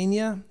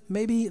Pennsylvania,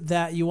 maybe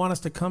that you want us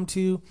to come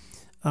to,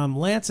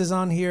 Lance is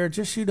on here.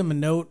 Just shoot him a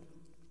note.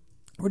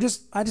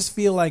 I just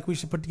feel like we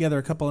should put together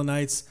a couple of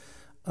nights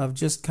of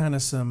just kind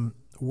of some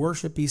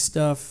worshipy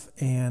stuff,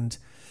 and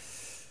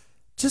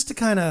just to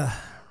kind of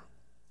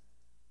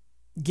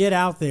get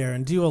out there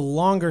and do a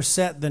longer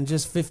set than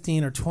just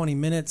 15 or 20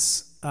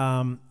 minutes,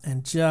 and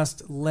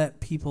just let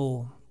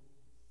people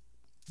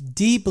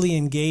deeply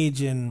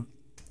engage in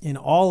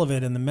all of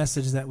it and the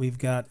message that we've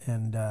got,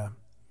 and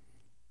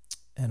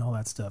all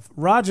that stuff.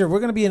 Roger, we're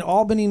going to be in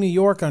Albany, New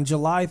York on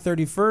July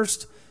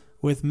 31st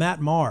with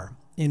Matt Maher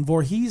in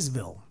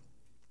Voorheesville,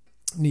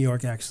 New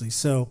York, actually.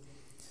 So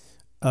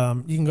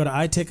you can go to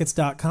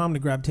itickets.com to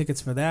grab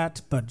tickets for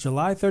that. But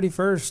July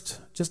 31st,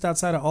 just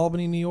outside of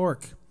Albany, New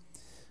York.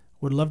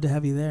 Would love to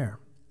have you there.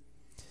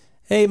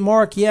 Hey,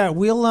 Mark, yeah,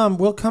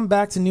 we'll come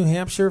back to New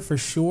Hampshire for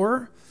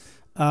sure.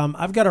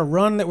 I've got a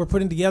run that we're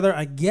putting together.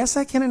 I guess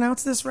I can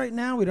announce this right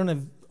now. We don't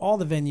have all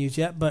the venues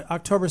yet, but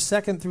October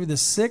 2nd through the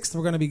 6th,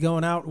 we're going to be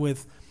going out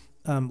with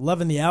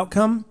Loving the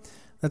Outcome.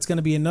 That's going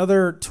to be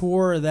another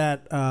tour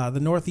that the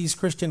Northeast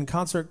Christian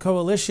Concert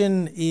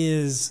Coalition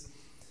is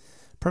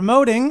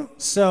promoting.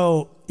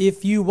 So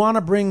if you want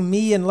to bring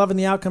me and Loving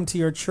the Outcome to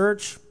your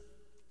church,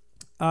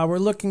 we're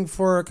looking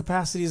for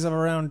capacities of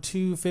around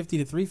 250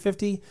 to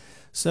 350.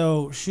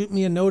 So shoot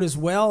me a note as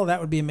well. That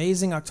would be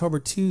amazing. October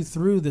 2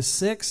 through the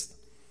 6th.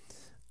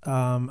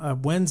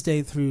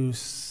 Wednesday through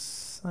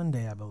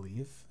Sunday, I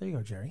believe. There you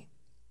go, Jerry.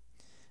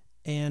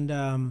 And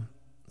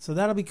so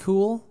that'll be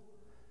cool.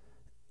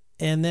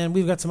 And then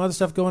we've got some other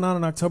stuff going on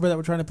in October that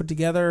we're trying to put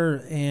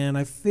together. And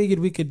I figured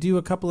we could do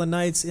a couple of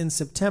nights in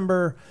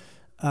September,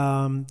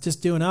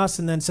 just doing us.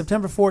 And then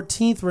September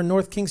 14th, we're in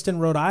North Kingston,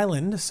 Rhode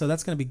Island. So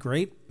that's going to be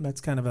great.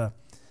 That's kind of a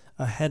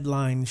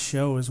headline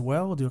show as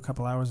well. We'll do a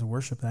couple hours of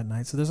worship that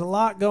night. So there's a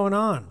lot going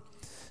on.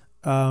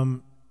 A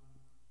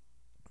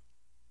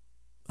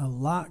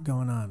lot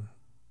going on.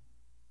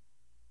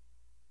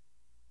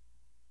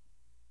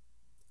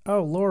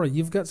 Oh, Laura,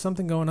 you've got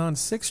something going on.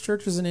 6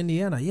 churches in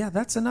Indiana. Yeah,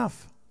 that's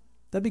enough.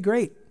 That'd be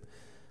great.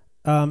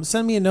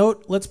 Send me a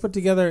note. Let's put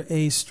together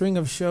a string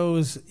of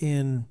shows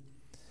in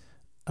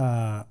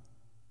early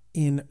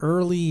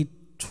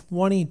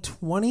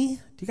 2020.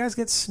 Do you guys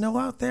get snow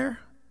out there?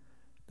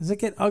 Does it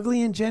get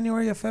ugly in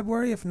January or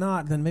February? If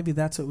not, then maybe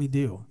that's what we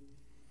do.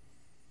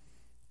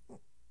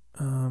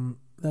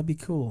 That'd be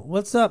cool.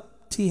 What's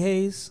up, T.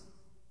 Hayes?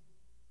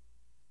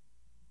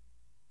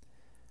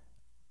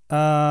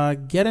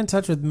 Get in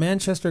touch with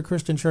Manchester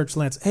Christian Church,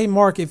 Lance. Hey,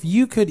 Mark, if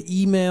you could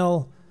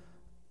email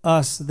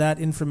us that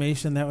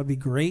information, that would be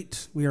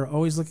great. We are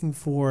always looking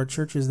for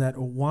churches that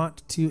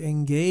want to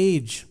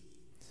engage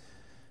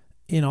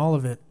in all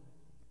of it.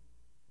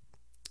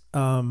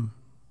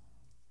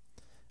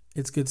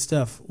 It's good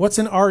stuff. What's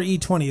an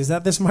RE20? Is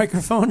that this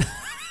microphone?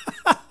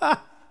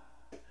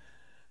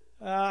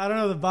 I don't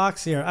know the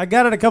box here. I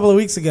got it a couple of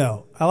weeks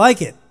ago. I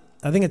like it.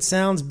 I think it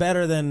sounds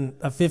better than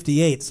a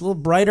 58. It's a little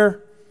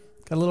brighter.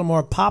 Got a little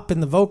more pop in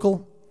the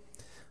vocal.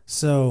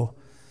 So,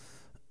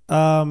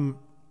 Cape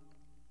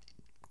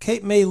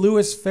May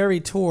Lewis Ferry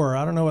Tour.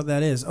 I don't know what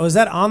that is. Oh, is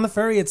that on the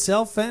ferry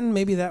itself, Fenton?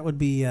 Maybe that would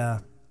be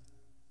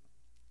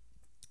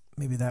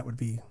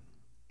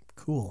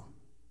cool.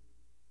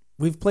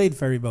 We've played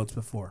ferry boats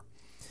before.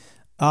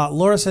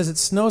 Laura says it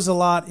snows a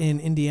lot in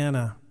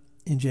Indiana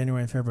in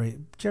January and February.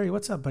 Jerry,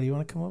 what's up, buddy? You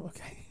want to come up?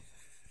 Okay.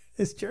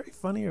 Is Jerry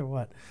funny or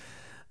what?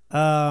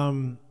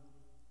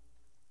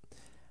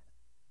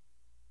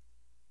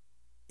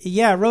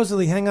 Yeah,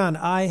 Rosalie, hang on.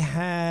 I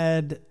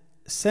had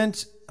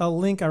sent a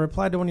link. I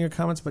replied to one of your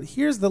comments, but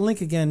here's the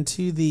link again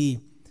to the,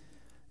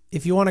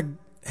 if you want to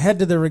head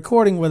to the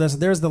recording with us,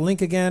 there's the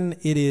link again.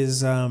 It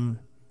is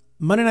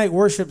Monday Night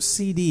Worship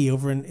CD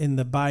over in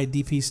the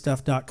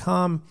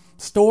buydpstuff.com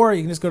store.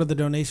 You can just go to the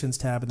donations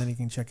tab and then you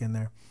can check in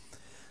there.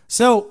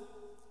 So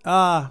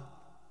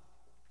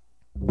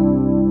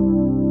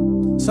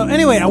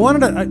anyway,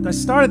 I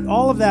started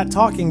all of that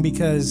talking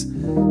because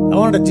I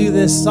wanted to do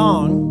this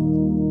song.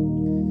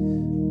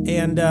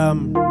 And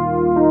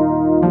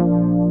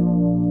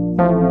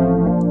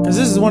because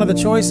this is one of the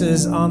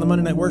choices on the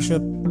Monday Night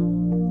Worship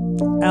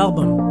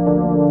album.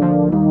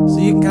 So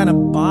you can kind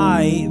of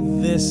buy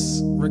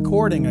this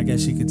recording, I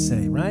guess you could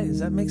say, right? Does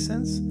that make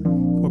sense?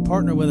 Or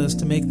partner with us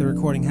to make the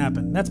recording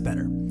happen. That's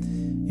better.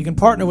 You can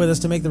partner with us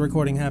to make the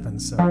recording happen.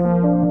 So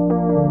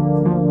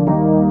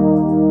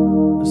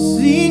I've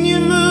seen you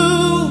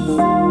move.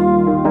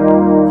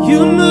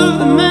 You move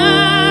the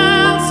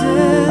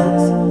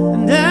mountains,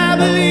 and I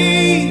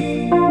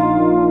believe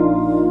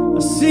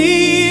I'll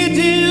see you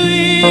do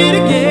it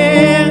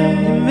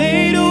again. You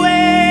made a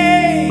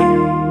way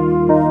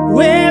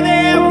where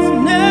there was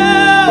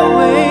no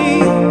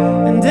way,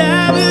 and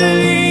I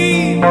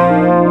believe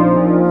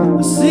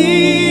I'll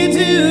see you do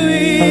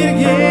it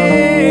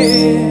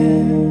again.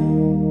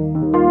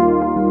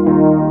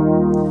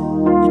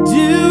 You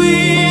do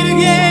it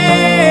again.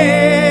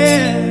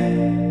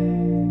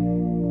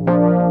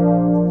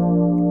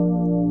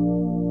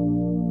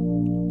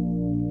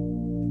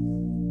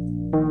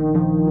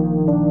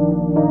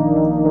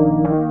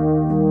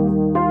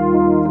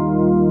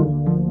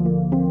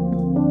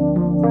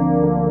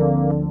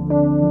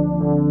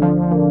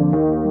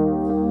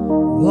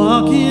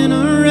 Walking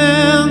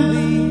around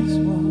these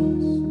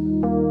walls,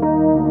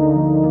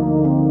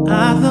 I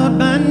thought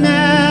by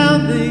now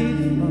they'd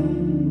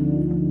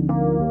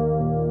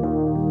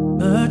fall,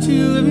 but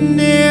you have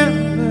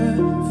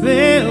never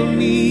failed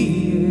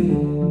me yet.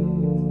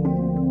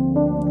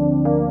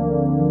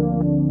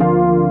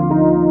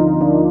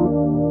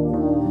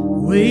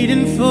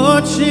 Waiting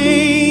for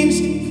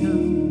change to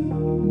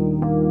come,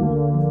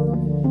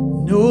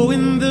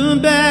 knowing the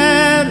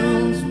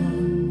battle's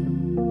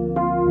won,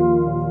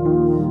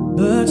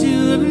 but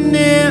you have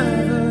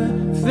never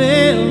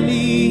failed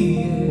me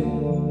yet.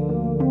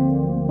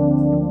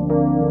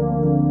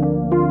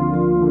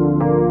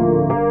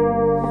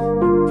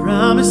 Your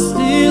promise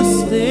still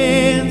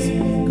stands.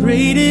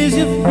 Great is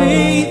your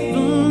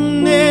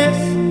faithfulness,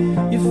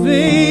 your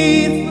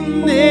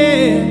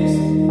faithfulness.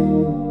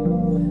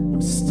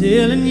 I'm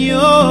still in your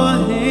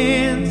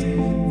hands.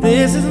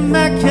 This is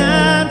my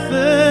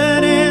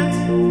confidence.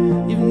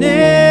 You've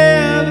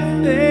never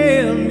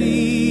failed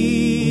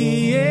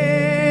me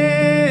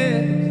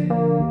yet.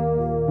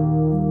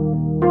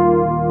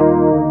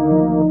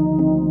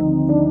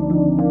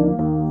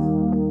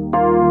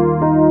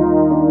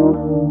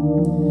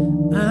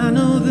 I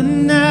know the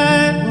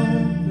night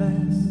won't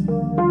last.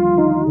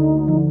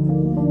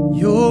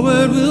 Your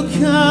word will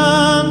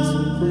come to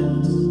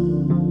pass.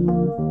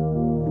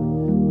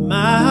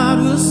 My heart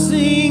will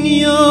sing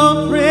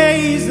your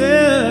praise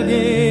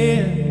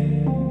again.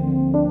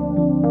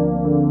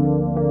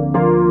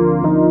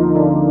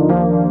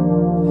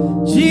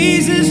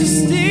 Jesus,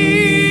 you're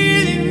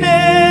still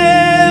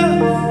enough.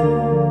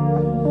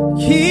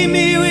 Keep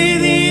me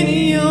within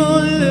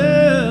your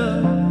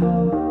love.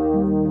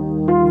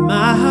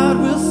 My heart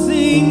will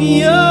sing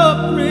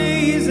your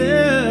praise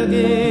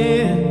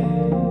again.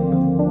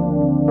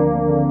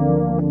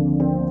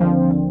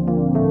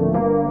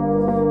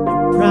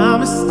 Your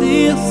promise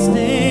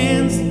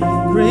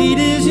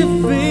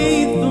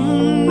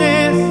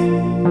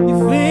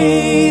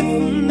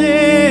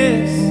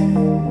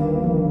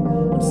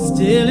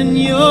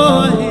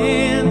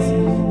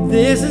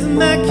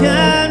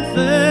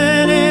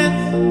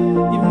confidence.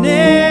 You've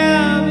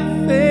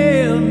never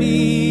failed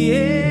me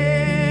yet.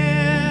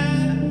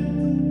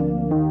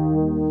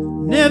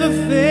 Never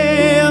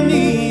failed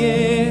me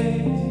yet.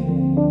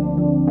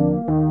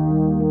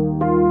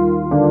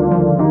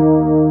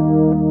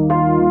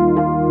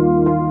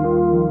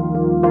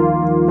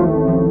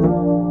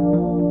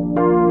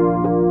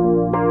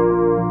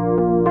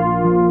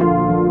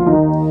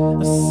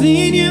 I've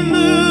seen you move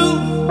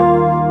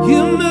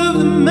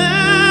the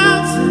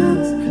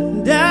mountains,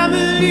 and I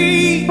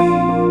believe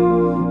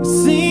I've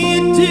seen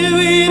you do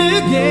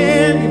it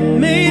again. You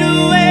made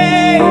a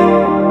way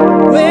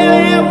where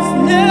there was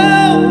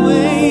no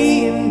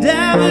way, and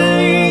I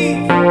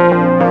believe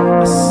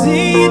I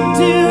see you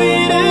do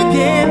it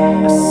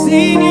again. I've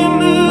seen you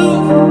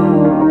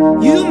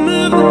move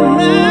the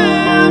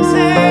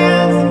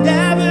mountains, and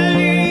I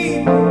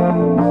believe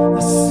I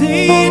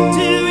see you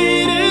do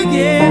it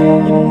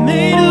again. You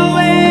made a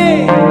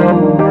way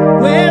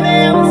where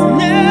there was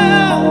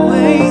no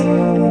way,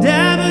 and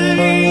I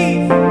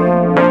believe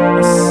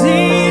I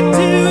see you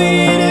do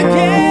it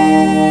again.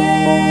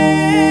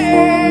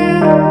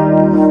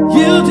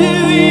 You'll do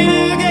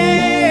it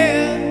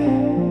again.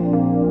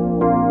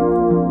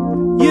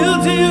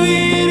 You'll do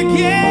it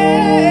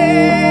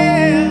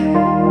again.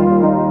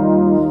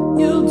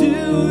 You'll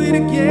do it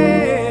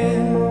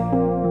again.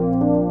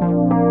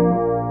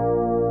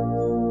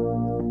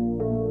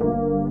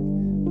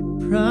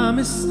 Your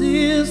promise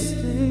still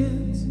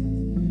stands.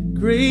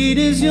 Great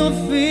is your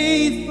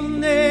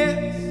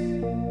faithfulness.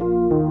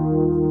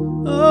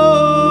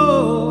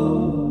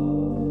 Oh,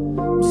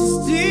 I'm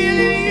still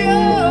in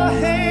your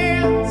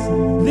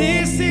hands.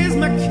 This is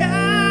my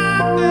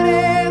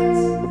confidence.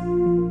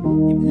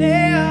 You've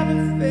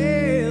never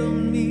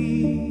failed me.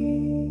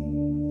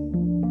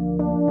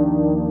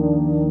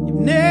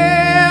 You've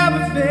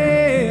never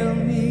failed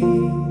me.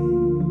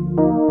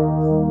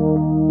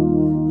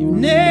 You've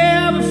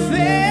never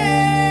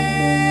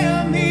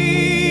failed me.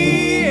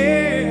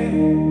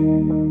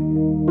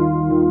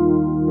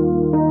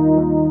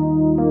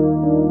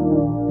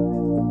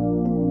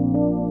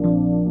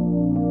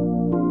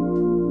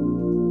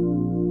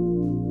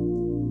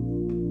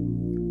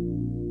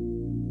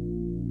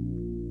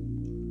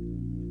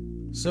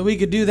 So we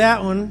could do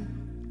that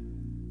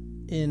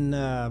one in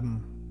our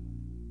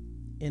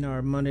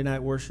Monday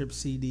Night Worship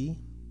CD.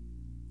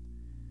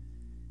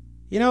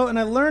 You know, and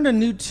I learned a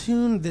new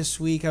tune this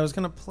week. I was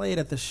going to play it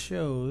at the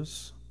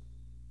shows.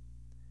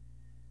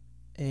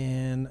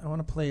 And I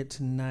want to play it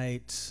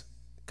tonight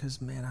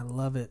because, man, I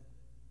love it.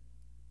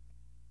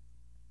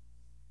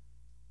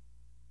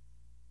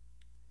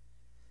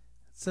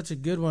 It's such a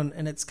good one,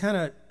 and it's kind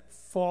of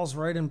falls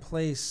right in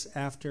place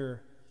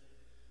after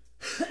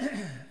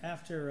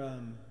after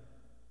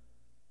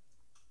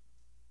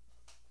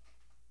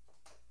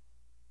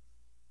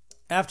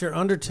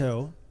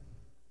Undertow.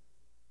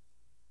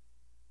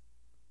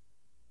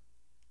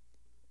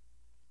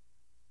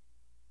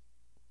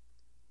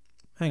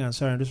 Hang on,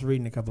 sorry, I'm just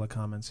reading a couple of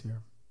comments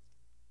here.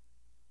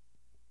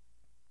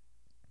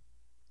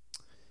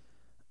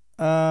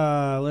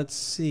 Let's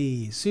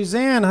see.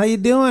 Suzanne, how you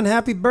doing?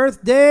 Happy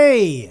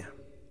birthday.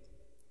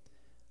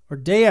 Or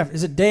day after.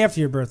 Is it day after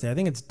your birthday? I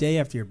think it's day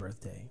after your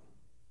birthday.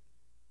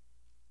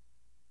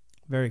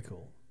 Very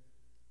cool.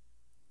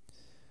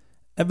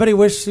 Everybody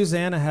wish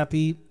Suzanne a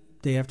happy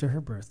day after her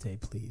birthday,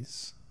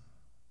 please.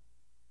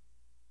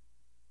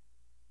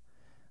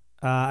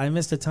 I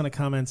missed a ton of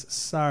comments.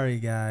 Sorry,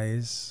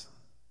 guys.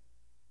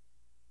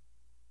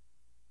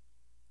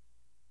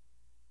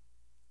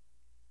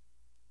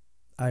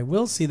 I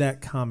will see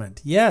that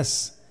comment.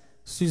 Yes,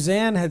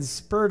 Suzanne had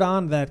spurred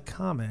on that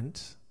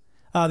comment,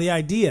 the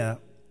idea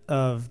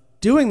of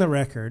doing the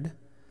record,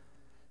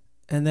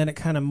 and then it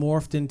kind of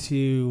morphed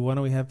into, why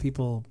don't we have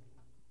people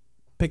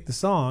pick the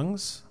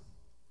songs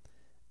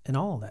and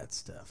all that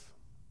stuff.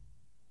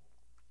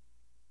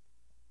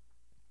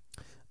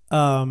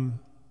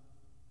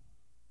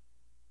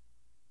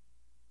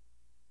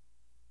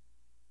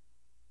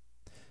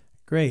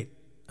 Great.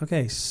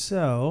 Okay,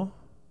 so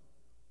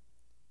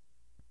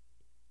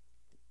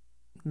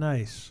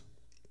nice.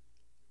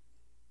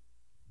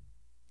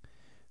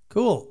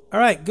 Cool. All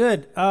right,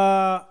 good.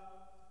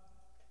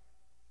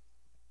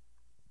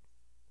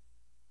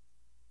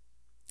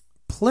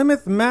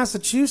 Plymouth,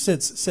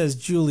 Massachusetts, says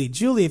Julie.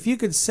 Julie, if you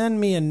could send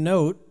me a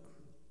note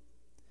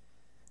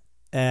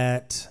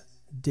at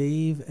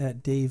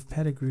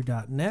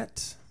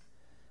dave@davepettigrew.net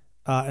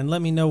and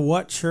let me know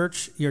what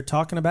church you're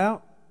talking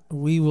about.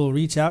 We will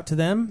reach out to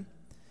them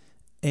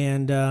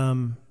and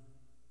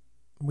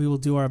we will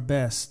do our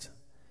best.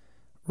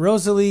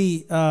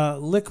 Rosalie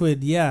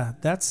Liquid, yeah,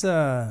 that's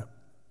I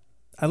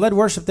led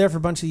worship there for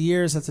a bunch of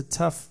years. That's a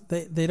tough,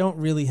 they don't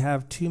really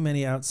have too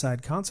many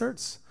outside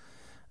concerts,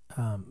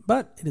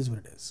 but it is what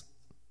it is.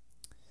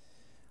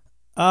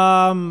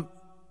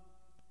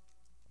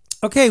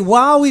 Okay,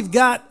 while we've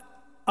got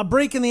a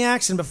break in the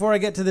action before I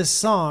get to this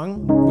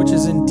song, which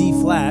is in D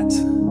flat,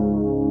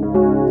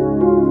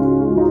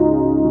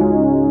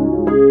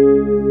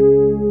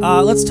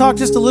 let's talk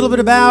just a little bit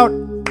about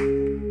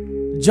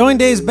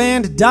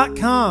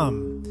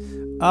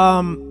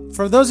joindaysband.com.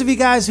 For those of you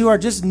guys who are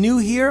just new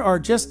here or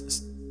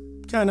just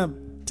kind of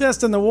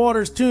testing the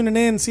waters, tuning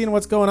in, seeing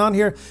what's going on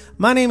here,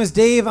 my name is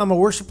Dave. I'm a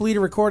worship leader,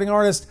 recording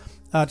artist,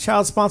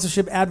 child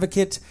sponsorship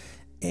advocate,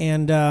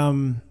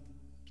 and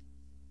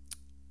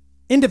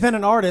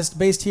independent artist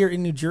based here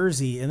in New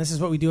Jersey. And this is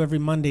what we do every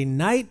Monday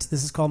night.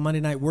 This is called Monday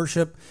Night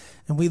Worship.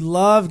 And we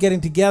love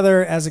getting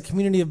together as a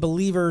community of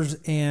believers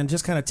and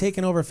just kind of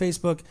taking over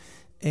Facebook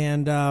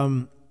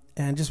and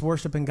just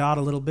worshiping God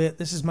a little bit.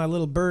 This is my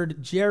little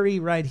bird, Jerry,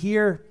 right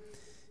here.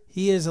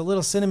 He is a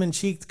little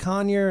cinnamon-cheeked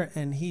conure,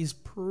 and he's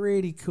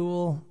pretty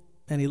cool,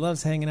 and he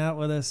loves hanging out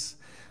with us.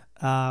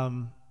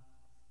 And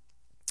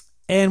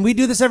we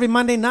do this every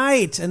Monday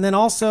night, and then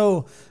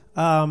also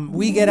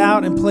we get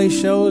out and play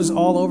shows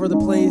all over the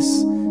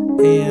place,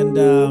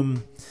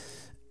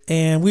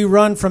 and we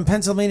run from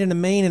Pennsylvania to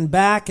Maine and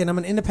back, and I'm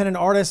an independent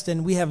artist,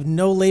 and we have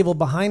no label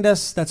behind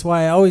us. That's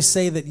why I always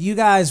say that you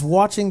guys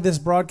watching this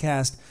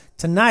broadcast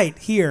tonight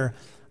here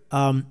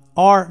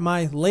are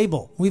my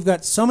label. We've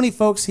got so many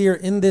folks here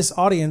in this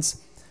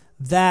audience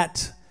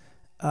that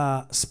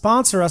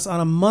sponsor us on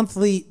a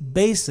monthly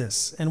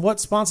basis. And what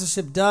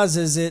sponsorship does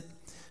is it,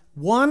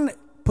 one,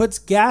 puts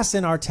gas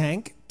in our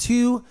tank,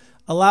 two,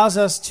 allows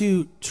us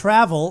to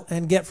travel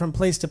and get from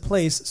place to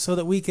place so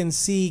that we can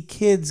see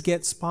kids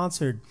get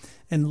sponsored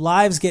and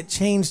lives get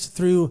changed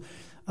through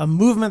a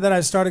movement that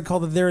I've started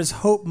called the There Is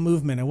Hope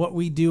movement. And what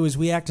we do is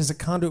we act as a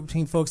conduit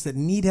between folks that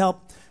need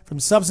help from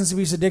substance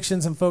abuse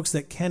addictions and folks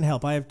that can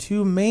help. I have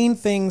two main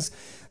things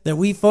that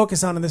we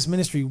focus on in this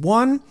ministry.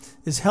 One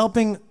is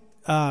helping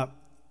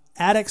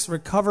addicts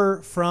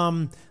recover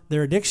from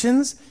their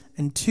addictions,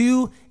 and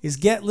two is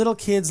get little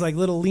kids like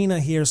little Lena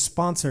here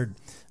sponsored.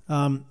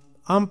 I'm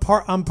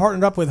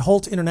partnered up with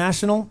Holt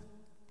International,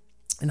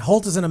 and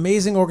Holt is an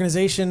amazing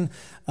organization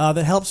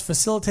that helps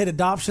facilitate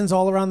adoptions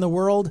all around the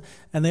world,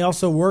 and they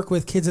also work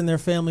with kids and their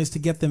families to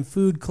get them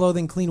food,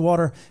 clothing, clean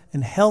water,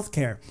 and health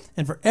care.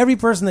 And for every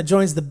person that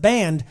joins the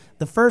band,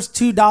 the first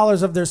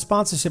 $2 of their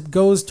sponsorship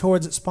goes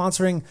towards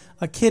sponsoring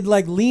a kid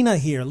like Lena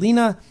here.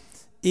 Lena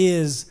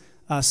is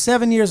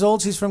 7 years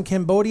old. She's from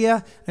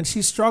Cambodia, and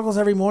she struggles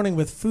every morning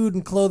with food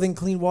and clothing,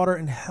 clean water,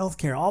 and health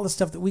care, all the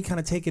stuff that we kind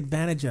of take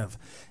advantage of.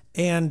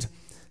 And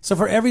so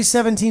for every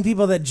 17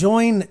 people that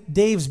join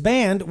Dave's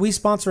band, we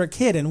sponsor a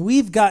kid, and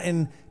we've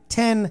gotten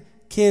 10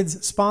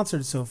 kids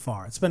sponsored so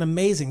far. It's been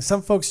amazing.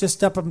 Some folks just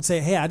step up and say,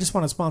 hey, I just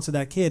want to sponsor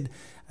that kid,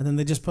 and then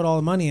they just put all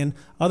the money in.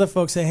 Other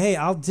folks say, hey,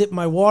 I'll dip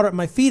my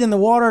feet in the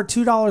water,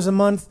 $2 a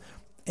month,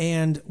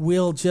 and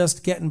we'll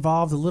just get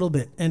involved a little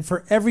bit. And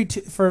for every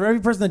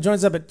person that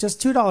joins up at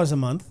just $2 a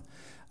month,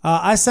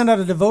 I send out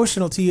a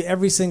devotional to you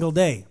every single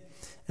day.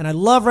 And I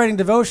love writing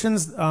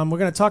devotions. We're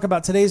going to talk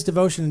about today's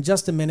devotion in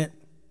just a minute.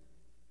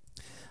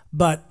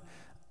 But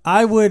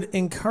I would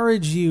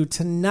encourage you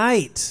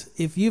tonight,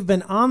 if you've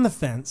been on the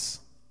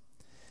fence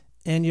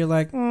and you're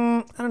like,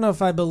 I don't know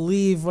if I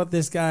believe what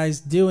this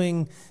guy's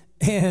doing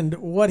and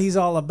what he's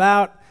all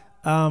about,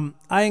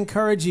 I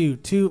encourage you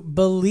to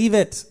believe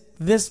it.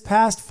 This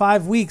past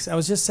 5 weeks, I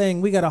was just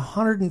saying we got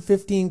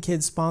 115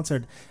 kids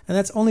sponsored, and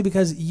that's only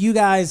because you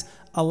guys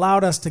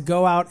allowed us to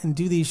go out and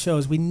do these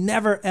shows. We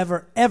never,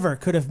 ever, ever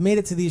could have made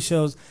it to these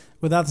shows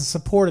without the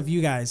support of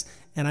you guys.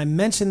 And I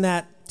mentioned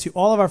that to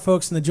all of our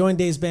folks in the Join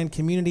Days Band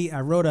community.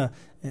 I wrote a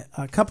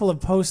couple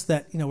of posts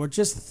that, we're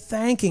just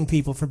thanking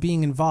people for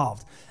being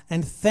involved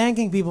and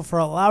thanking people for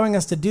allowing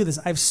us to do this.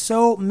 I have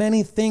so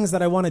many things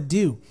that I want to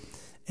do,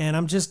 and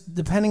I'm just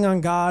depending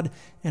on God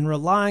and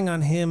relying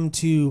on Him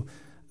to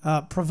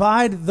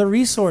provide the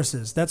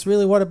resources. That's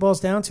really what it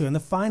boils down to. And the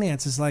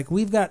finances, like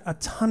we've got a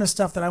ton of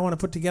stuff that I want to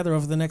put together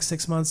over the next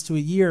 6 months to a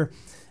year.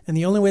 And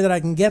the only way that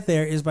I can get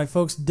there is by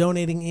folks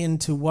donating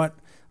into what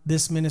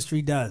this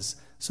ministry does.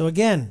 So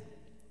again,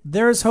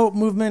 There Is Hope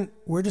movement.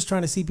 We're just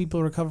trying to see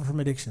people recover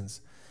from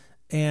addictions.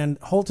 And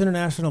Holt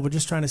International, we're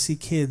just trying to see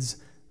kids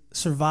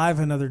survive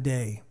another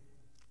day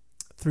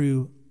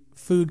through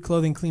food,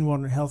 clothing, clean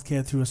water, and health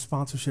care through a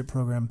sponsorship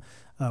program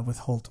with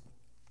Holt.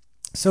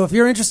 So if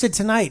you're interested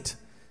tonight,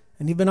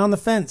 and you've been on the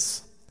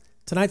fence,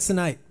 tonight's the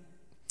night.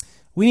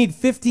 We need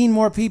 15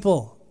 more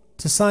people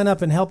to sign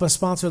up and help us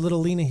sponsor little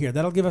Lena here.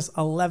 That'll give us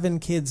 11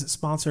 kids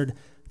sponsored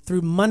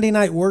through Monday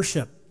Night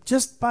Worship.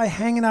 Just by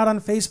hanging out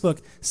on Facebook,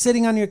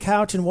 sitting on your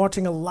couch and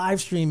watching a live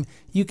stream,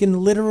 you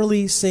can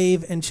literally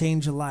save and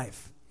change a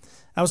life.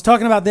 I was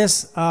talking about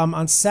this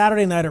on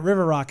Saturday night at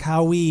River Rock,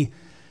 how we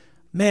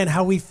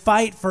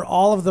fight for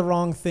all of the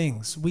wrong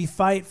things. We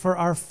fight for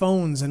our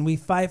phones, and we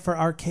fight for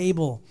our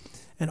cable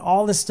and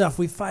all this stuff.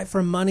 We fight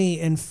for money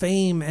and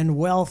fame and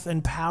wealth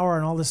and power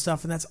and all this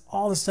stuff. And that's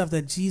all the stuff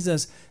that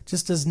Jesus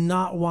just does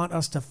not want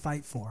us to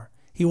fight for.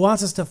 He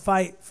wants us to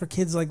fight for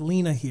kids like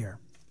Lena here.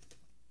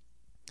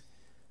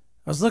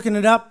 I was looking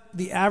it up.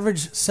 The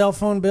average cell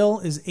phone bill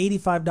is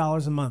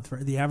 $85 a month for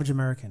the average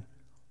American.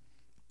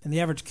 And the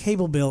average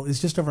cable bill is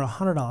just over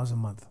 $100 a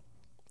month.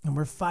 And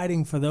we're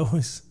fighting for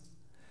those.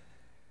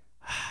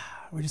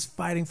 We're just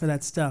fighting for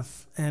that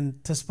stuff.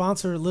 And to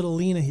sponsor little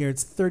Lena here,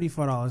 it's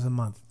 $34 a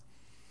month.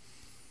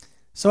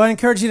 So I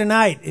encourage you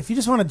tonight, if you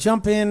just want to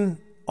jump in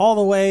all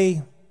the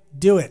way,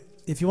 do it.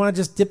 If you want to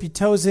just dip your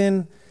toes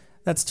in,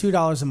 that's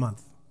 $2 a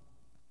month.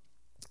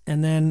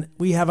 And then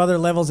we have other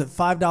levels at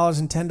 $5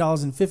 and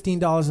 $10 and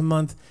 $15 a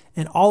month.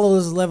 And all of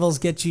those levels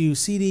get you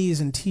CDs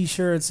and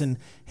T-shirts and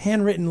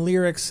handwritten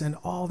lyrics and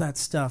all that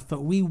stuff.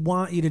 But we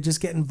want you to just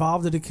get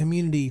involved in a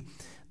community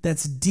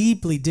that's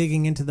deeply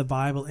digging into the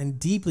Bible and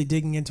deeply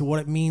digging into what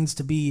it means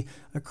to be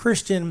a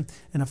Christian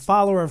and a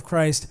follower of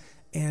Christ.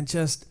 And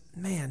just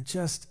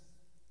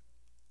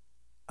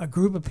a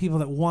group of people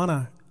that want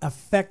to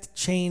affect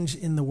change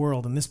in the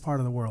world, in this part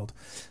of the world.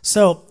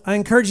 So I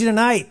encourage you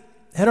tonight,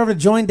 head over to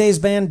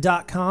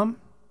joindaysband.com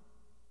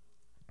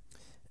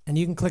and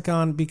you can click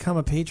on Become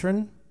a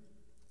Patron,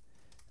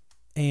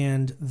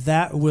 and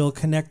that will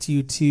connect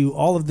you to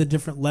all of the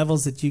different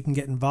levels that you can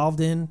get involved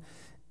in,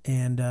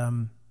 and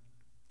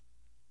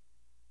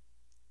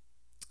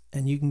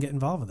you can get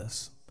involved with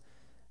this.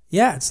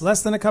 Yeah, it's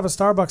less than a cup of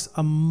Starbucks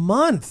a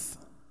month,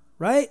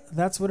 right?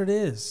 That's what it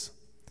is.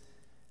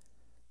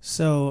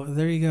 So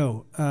there you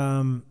go.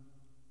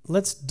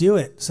 Let's do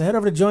it. So head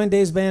over to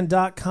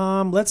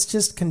joindaysband.com. Let's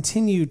just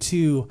continue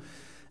to...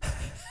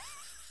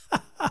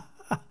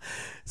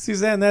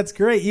 Suzanne, that's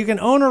great. You can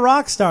own a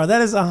rock star.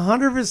 That is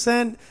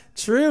 100%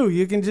 true.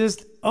 You can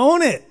just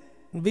own it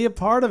and be a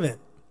part of it.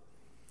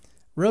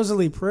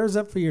 Rosalie, prayers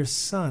up for your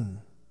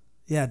son.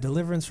 Yeah,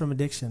 deliverance from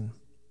addiction.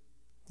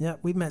 Yeah,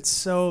 we met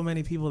so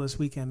many people this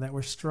weekend that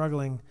were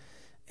struggling,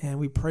 and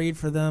we prayed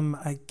for them.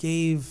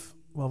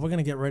 We're going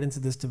to get right into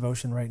this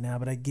devotion right now,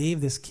 but I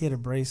gave this kid a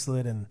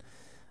bracelet, and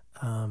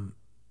I'll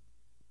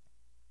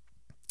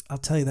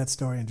tell you that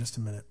story in just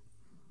a minute.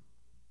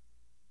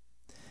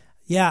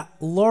 Yeah,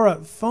 Laura,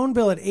 phone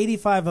bill at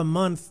 $85 a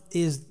month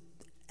is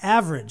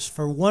average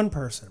for one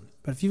person.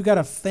 But if you've got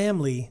a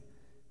family,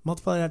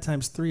 multiply that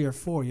times 3 or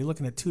 4, you're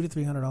looking at $200 to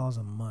 $300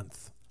 a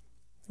month.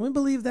 Can we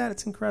believe that?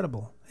 It's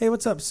incredible. Hey,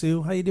 what's up,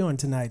 Sue? How you doing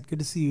tonight? Good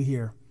to see you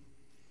here.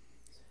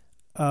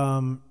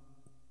 Donna,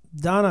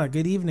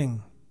 good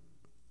evening.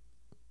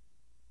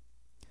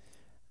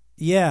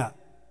 Yeah,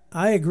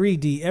 I agree,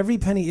 Dee. Every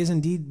penny is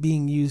indeed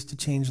being used to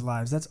change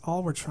lives. That's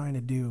all we're trying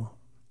to do.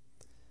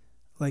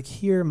 Like,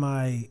 hear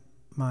my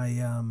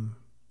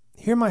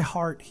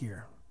heart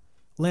here.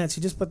 Lance,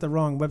 you just put the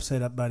wrong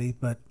website up, buddy,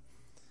 but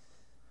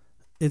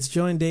it's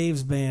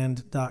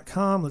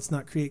joindaysband.com. Let's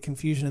not create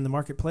confusion in the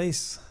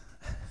marketplace.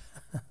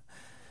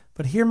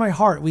 But hear my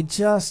heart. We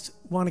just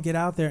want to get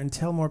out there and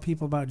tell more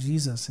people about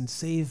Jesus and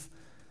save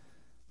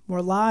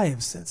more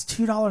lives. It's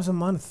 $2 a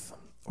month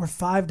or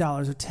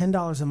 $5 or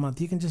 $10 a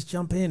month. You can just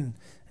jump in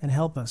and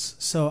help us.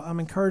 So I'm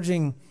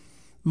encouraging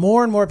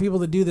more and more people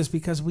to do this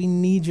because we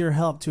need your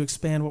help to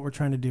expand what we're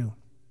trying to do.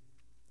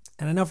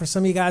 And I know for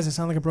some of you guys, I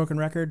sound like a broken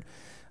record,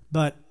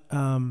 but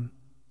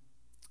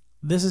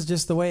this is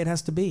just the way it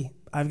has to be.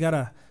 I've got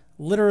to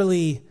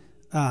literally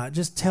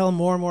just tell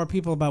more and more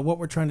people about what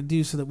we're trying to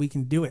do so that we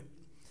can do it.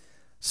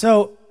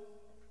 So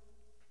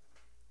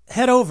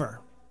head over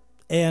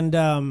to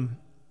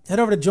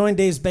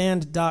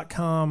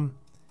joindaysband.com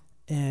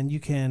and you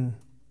can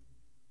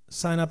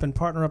sign up and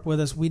partner up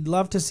with us. We'd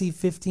love to see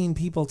 15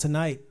 people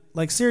tonight.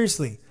 Like,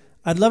 seriously,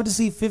 I'd love to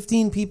see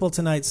 15 people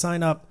tonight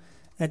sign up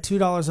at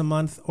 $2 a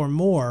month or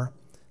more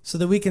so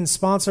that we can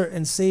sponsor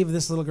and save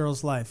this little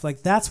girl's life.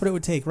 Like, that's what it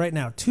would take right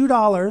now.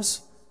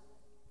 $2,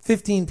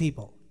 15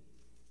 people.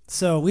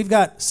 So we've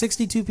got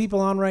 62 people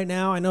on right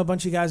now. I know a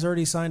bunch of you guys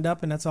already signed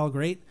up, and that's all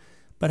great.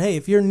 But hey,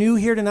 if you're new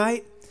here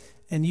tonight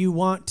and you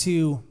want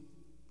to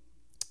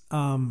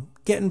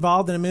get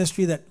involved in a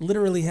ministry that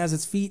literally has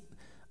its feet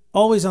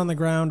always on the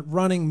ground,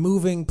 running,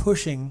 moving,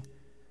 pushing,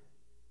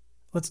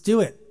 let's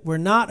do it. We're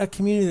not a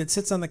community that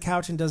sits on the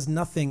couch and does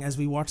nothing as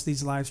we watch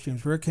these live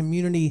streams. We're a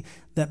community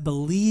that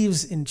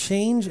believes in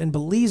change and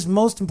believes,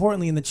 most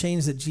importantly, in the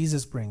change that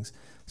Jesus brings.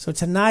 So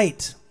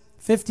tonight,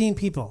 15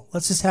 people.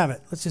 Let's just have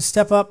it. Let's just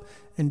step up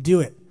and do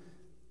it.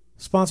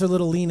 Sponsor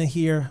little Lena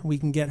here. We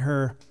can get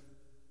her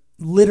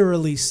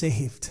literally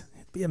saved.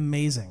 It'd be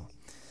amazing.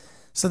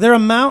 So there are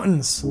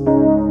mountains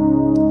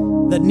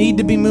that need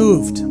to be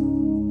moved.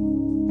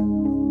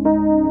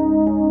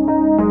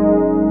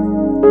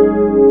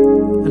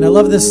 And I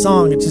love this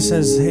song. It just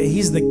says, hey,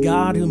 he's the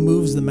God who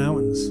moves the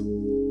mountains.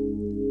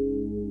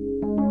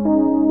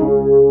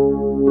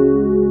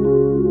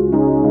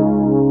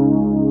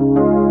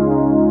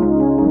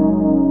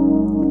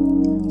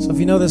 So if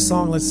you know this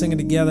song, let's sing it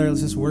together. Let's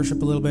just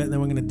worship a little bit, and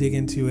then we're going to dig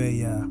into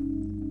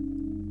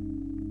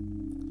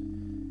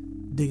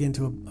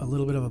a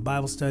little bit of a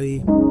Bible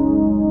study.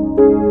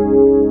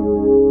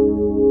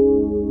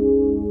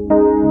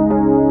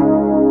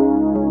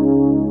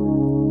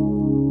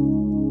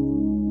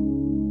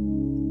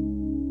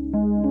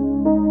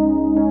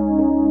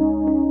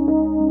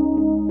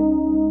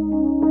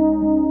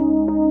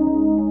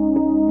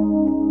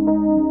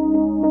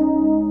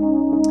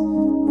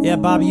 Yeah,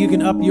 Bobby, you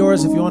can up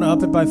yours. If you want to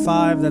up it by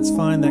 5, that's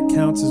fine. That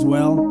counts as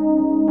well.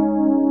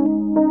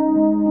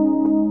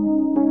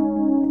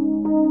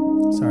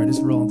 Sorry,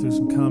 just rolling through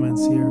some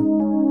comments here.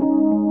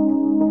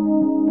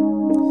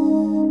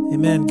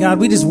 Amen. God,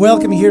 we just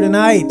welcome you here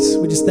tonight.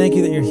 We just thank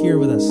you that you're here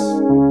with us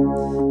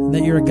and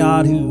that you're a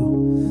God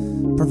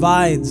who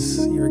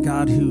provides. You're a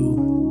God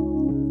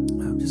who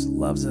just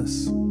loves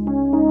us.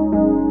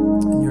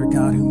 And you're a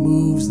God who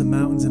moves the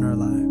mountains in our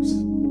lives.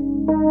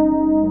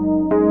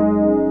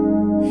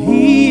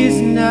 He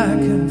is not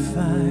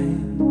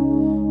confined,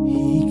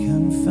 he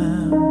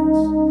confounds.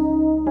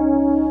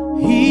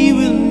 He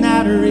will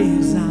not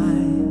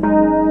resign,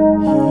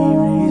 he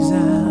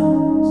resounds.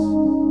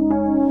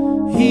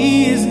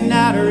 He is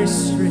not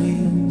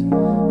restrained,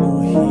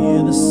 oh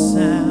hear the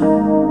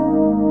sound,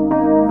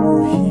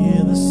 oh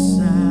hear the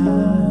sound.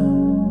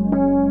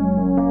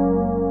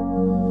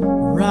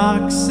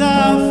 Rocks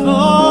are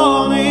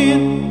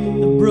falling,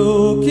 the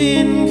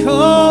broken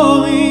calling.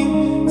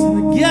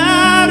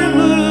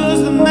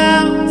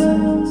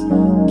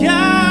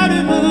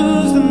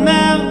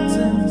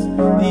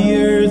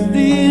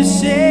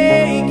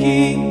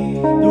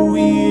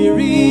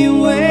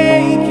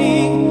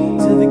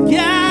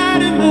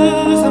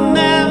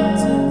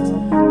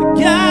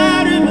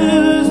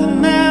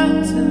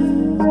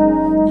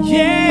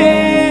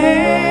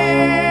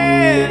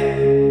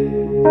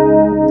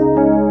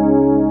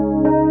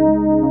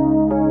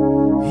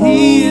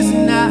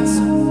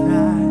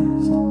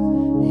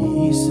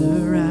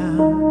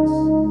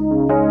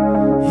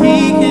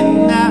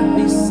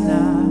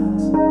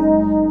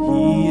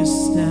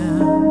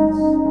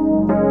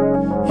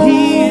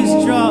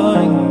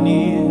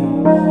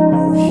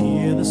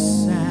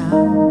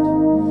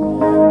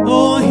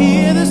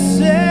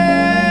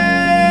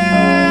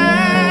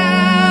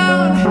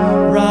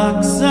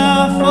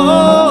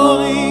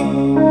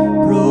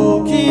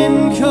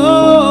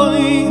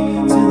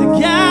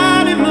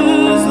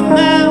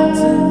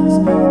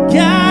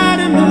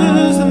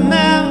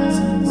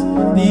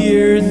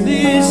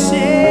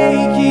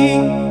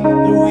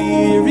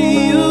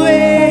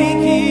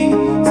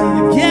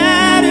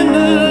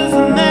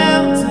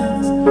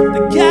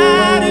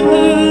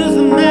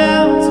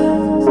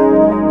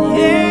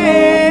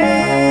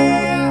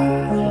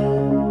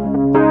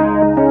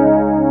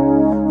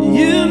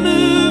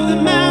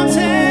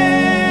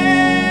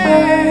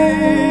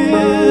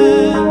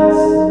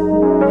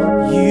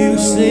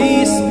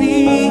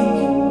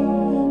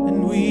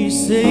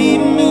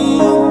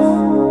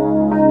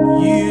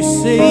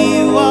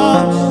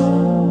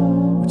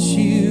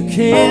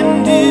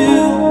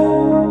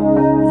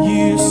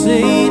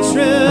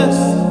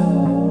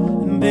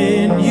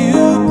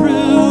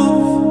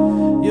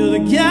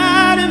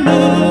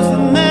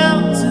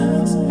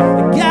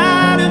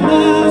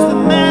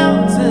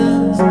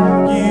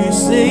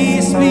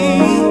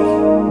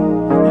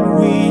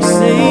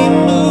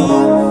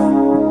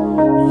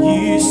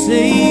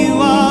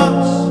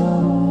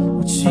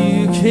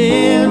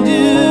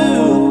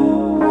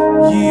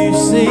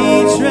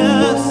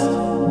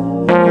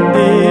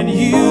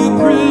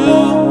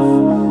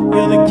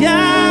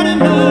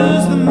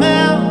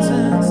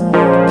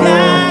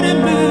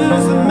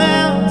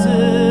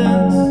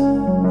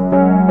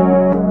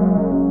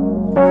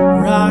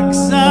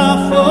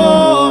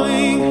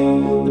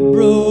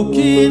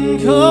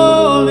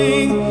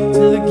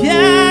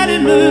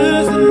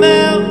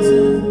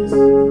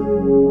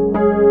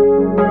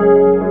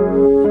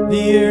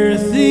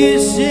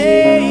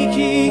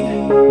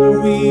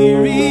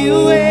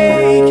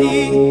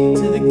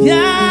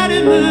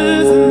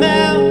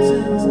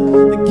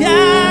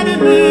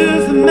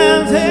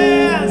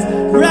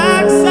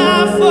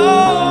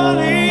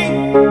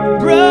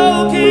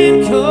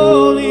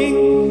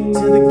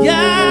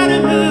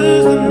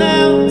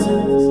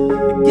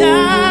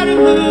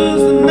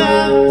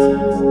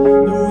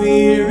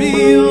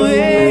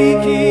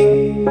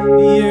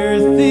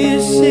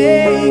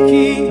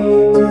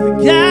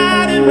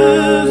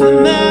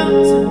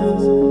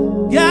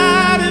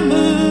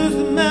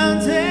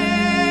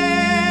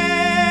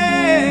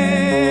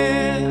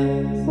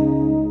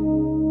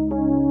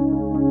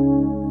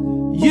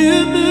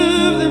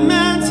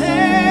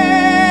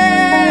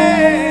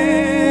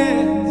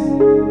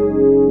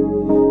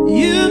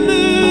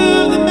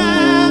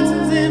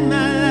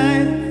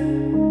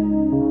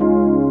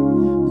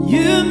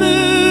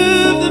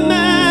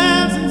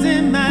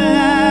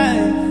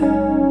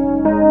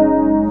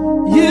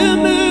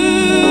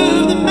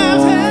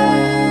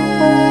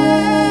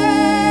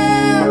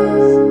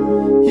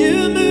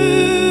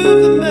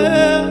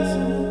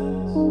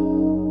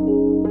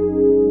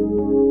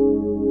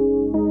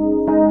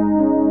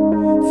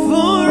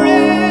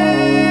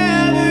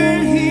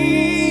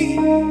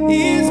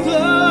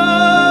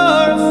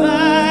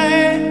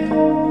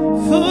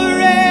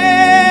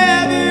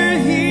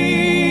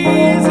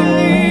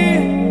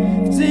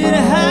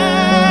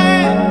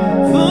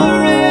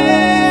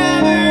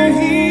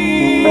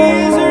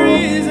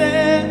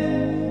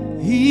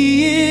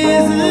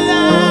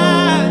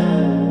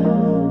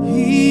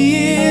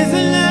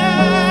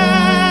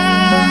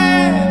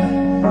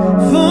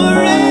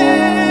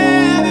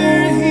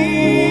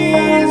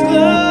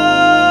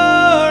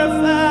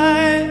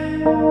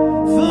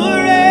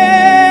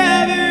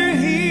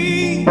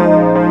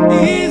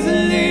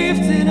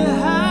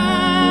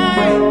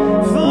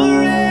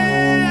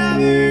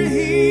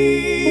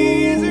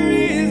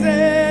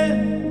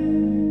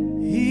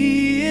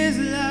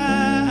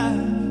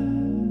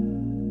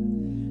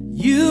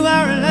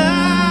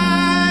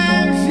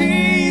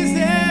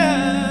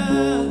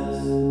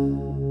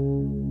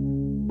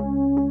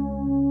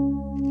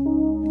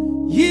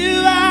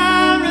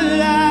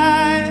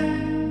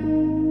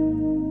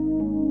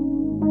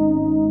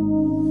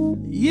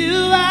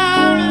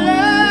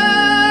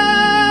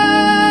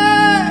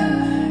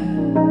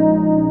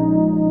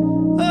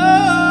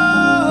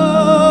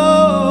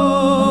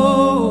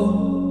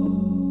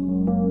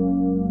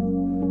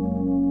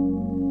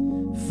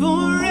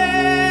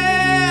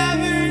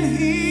 Forever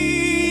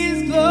He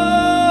is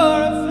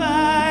glorified.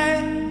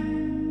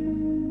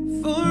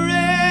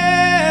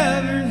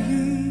 Forever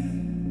He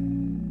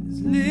is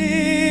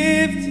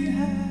lifted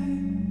high.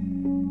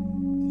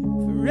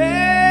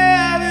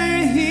 Forever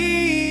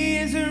He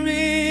is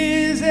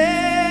risen.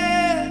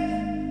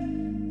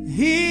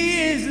 He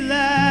is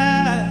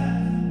life.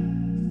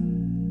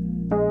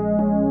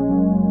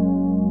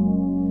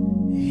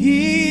 He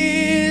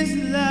is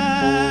life.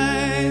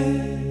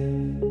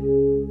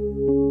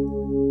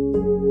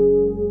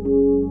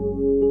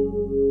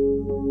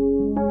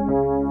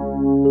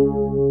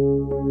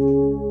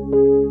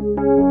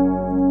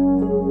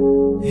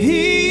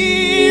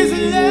 He is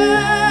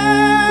alive.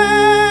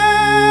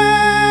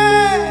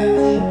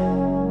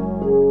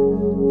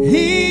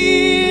 He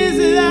is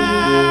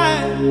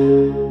alive.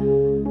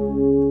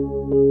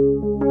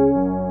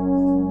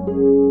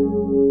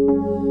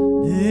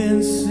 Then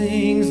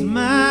sings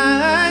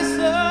my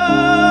soul,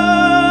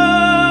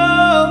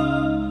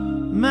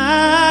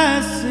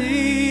 my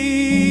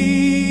Savior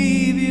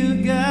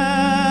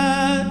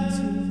God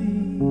to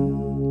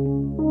thee.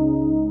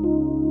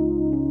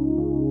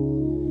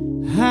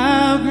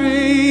 How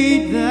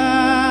great thou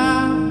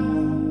art,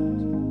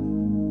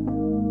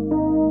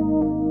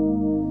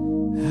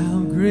 how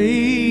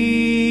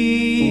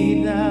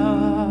great thou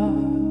art.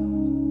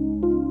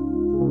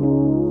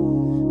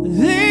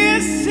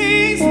 This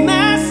sings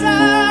my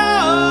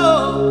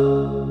soul,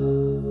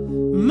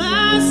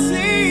 my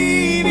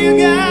Savior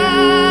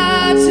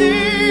God to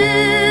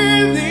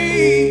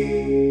thee.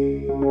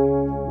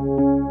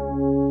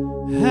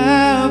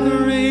 How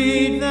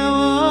great thou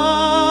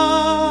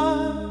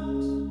art,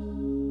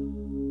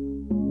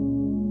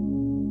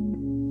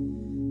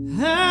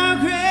 how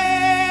great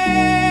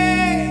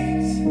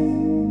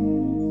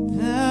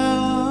thou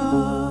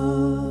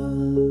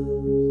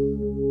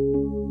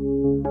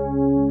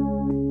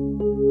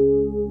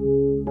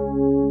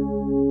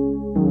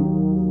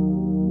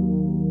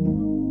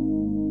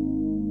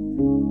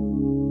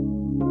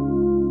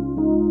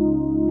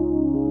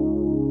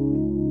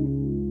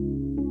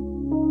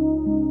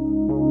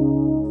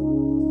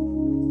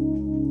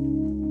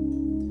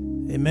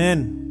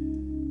Amen.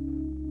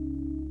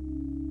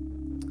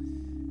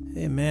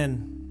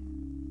 Amen.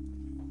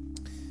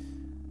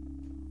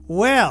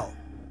 Well,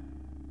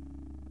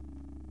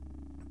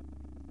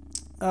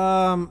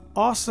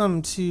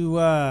 awesome to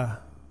have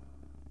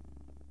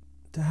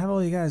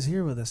all you guys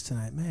here with us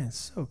tonight. Man,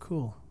 it's so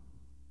cool.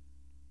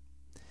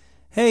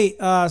 Hey,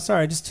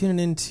 sorry, just tuning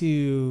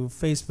into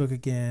Facebook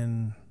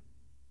again.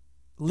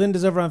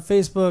 Linda's over on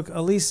Facebook.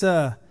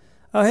 Elisa.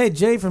 Oh, hey,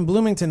 Jay from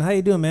Bloomington. How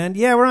you doing, man?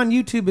 Yeah, we're on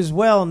YouTube as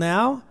well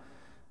now.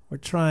 We're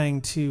trying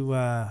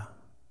to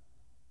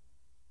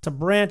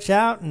branch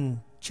out and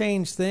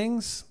change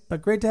things.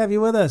 But great to have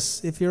you with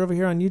us if you're over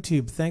here on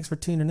YouTube. Thanks for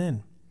tuning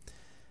in.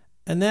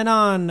 And then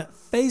on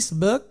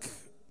Facebook,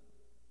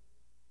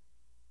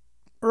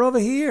 we're over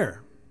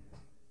here.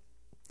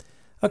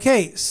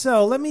 Okay,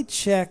 so let me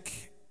check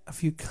a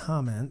few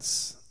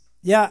comments.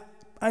 Yeah,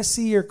 I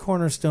see your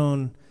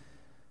Cornerstone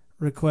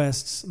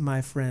requests,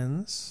 my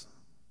friends.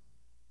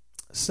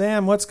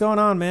 Sam, what's going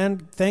on,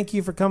 man? Thank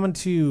you for coming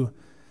to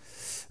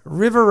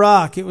River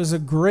Rock. It was a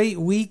great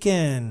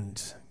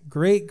weekend.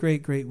 Great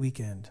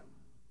weekend.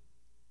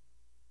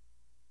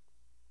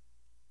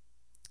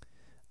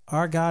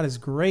 Our God is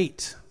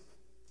great.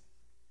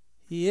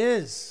 He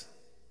is.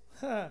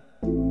 Our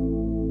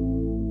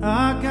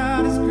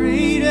God is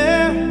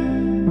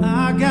greater.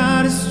 Our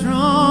God is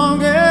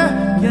stronger.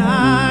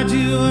 God,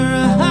 you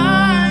are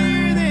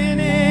higher than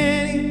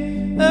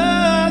any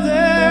other.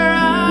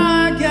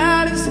 Our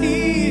God is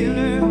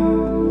healer,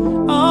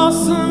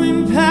 awesome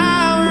in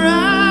power.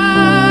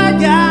 Our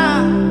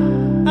God,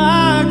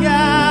 our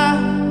God.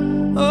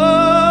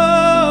 Oh.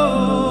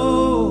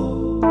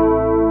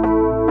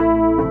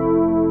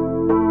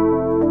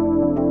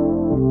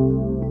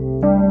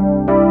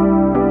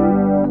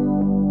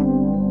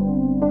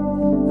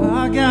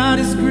 Our God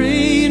is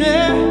greater,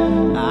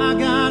 our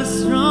God is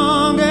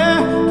stronger.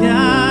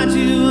 God,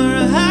 you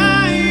are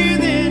higher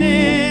than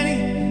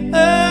any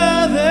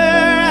other.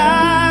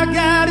 Our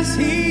God is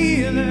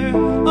healer,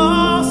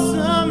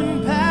 awesome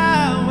in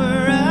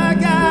power.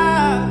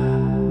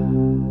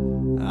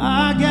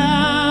 Our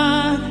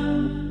God,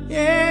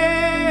 yeah.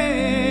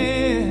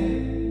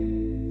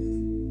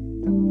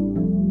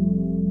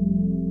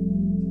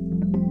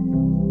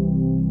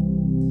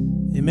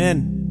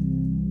 Amen.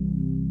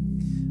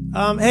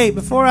 Hey,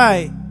 before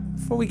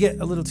we get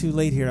a little too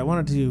late here, I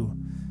wanted to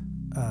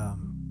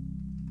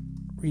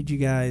read you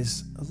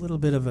guys a little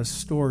bit of a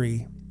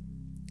story.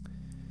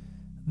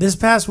 This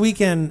past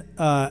weekend,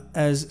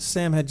 as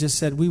Sam had just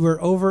said, we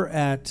were over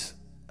at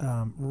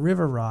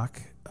River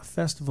Rock, a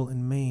festival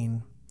in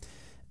Maine,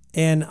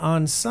 and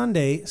on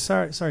Saturday,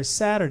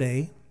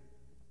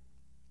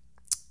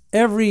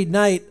 every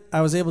night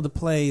I was able to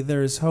play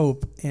There's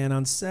Hope, and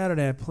on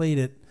Saturday I played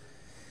it,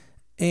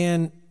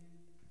 and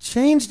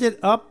changed it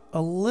up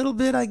a little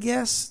bit, I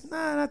guess.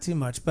 Nah, not too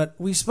much. But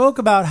we spoke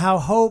about how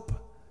hope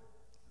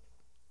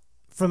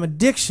from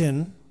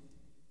addiction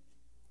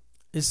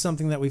is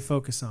something that we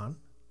focus on.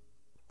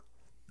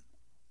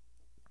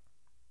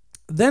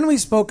 Then we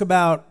spoke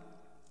about,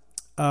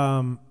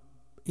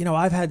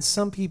 I've had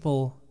some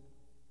people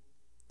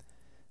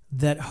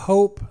that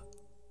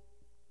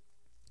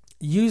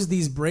use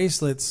these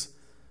bracelets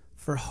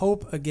for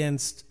hope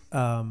against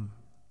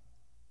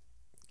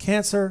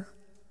cancer.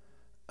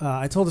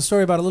 I told a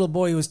story about a little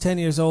boy who was 10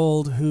 years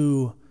old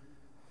who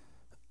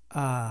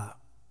bought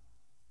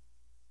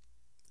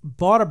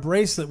a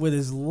bracelet with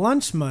his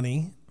lunch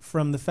money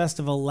from the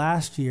festival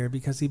last year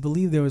because he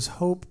believed there was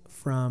hope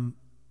from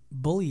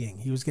bullying.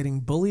 He was getting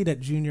bullied at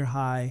junior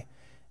high,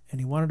 and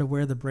he wanted to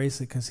wear the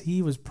bracelet because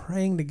he was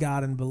praying to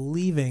God and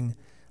believing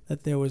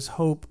that there was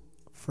hope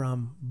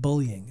from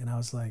bullying. And I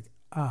was like,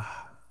 I'm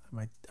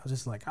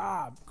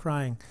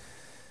crying.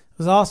 It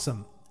was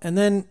awesome. And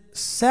then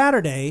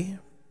Saturday,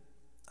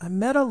 I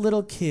met a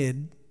little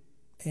kid,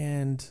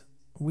 and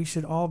we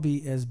should all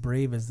be as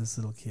brave as this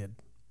little kid.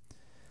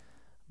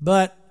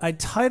 But I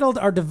titled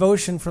our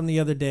devotion from the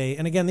other day,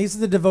 and again, these are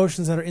the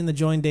devotions that are in the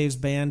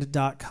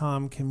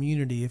joindavesband.com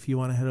community if you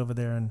want to head over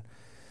there and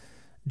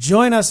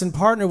join us and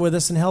partner with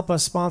us and help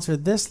us sponsor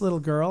this little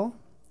girl,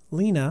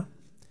 Lena.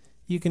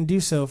 You can do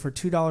so for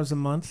 $2 a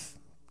month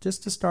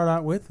just to start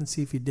out with and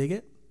see if you dig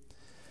it.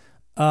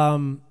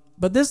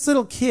 But this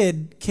little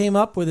kid came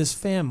up with his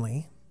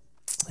family.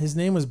 His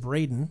name was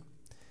Braden,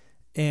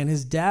 and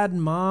his dad,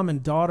 mom,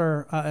 and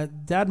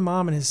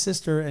his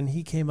sister, and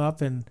he came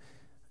up, and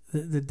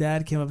the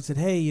dad came up and said,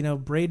 hey,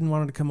 Braden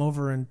wanted to come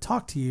over and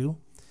talk to you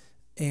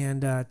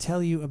and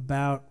tell you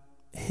about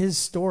his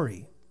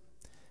story.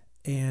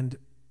 And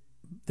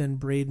then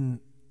Braden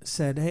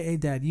said, hey,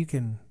 Dad, you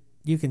can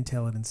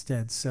tell it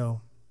instead.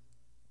 So,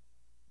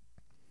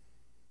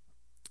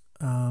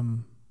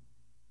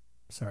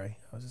 sorry,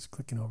 I was just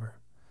clicking over.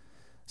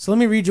 So let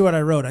me read you what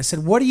I wrote. I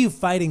said, what are you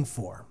fighting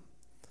for?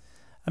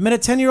 I met a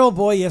 10-year-old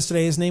boy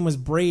yesterday. His name was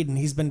Braden.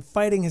 He's been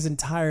fighting his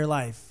entire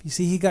life. You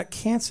see, he got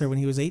cancer when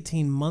he was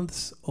 18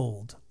 months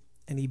old,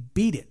 and he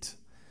beat it.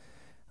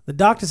 The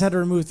doctors had to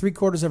remove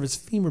 3/4 of his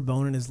femur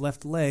bone in his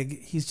left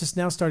leg. He's just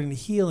now starting to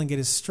heal and get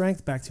his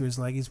strength back to his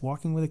leg. He's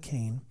walking with a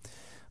cane.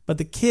 But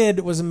the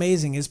kid was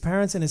amazing. His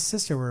parents and his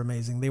sister were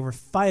amazing. They were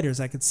fighters.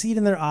 I could see it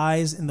in their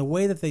eyes, in the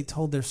way that they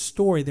told their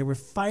story. They were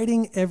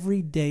fighting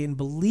every day and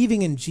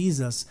believing in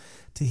Jesus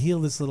to heal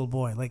this little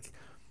boy. Like,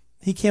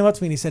 he came up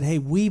to me and he said, hey,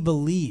 we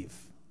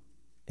believe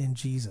in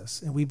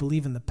Jesus, and we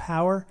believe in the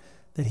power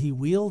that he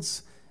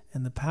wields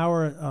and the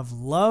power of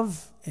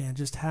love and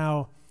just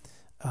how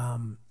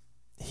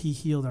he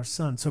healed our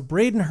son. So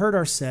Braden heard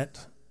our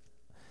set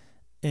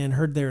and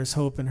heard There Is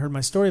Hope and heard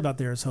my story about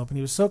There Is Hope, and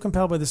he was so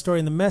compelled by the story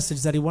and the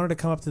message that he wanted to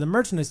come up to the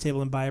merchandise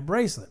table and buy a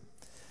bracelet.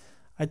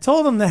 I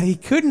told him that he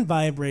couldn't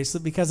buy a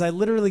bracelet because I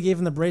literally gave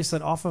him the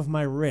bracelet off of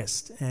my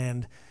wrist,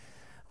 and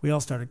we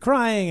all started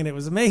crying, and it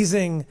was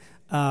amazing.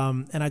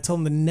 And I told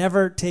him to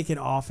never take it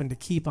off and to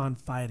keep on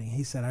fighting.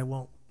 He said, I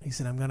won't. He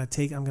said, I'm going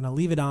to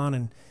leave it on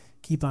and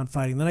keep on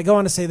fighting. Then I go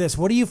on to say this.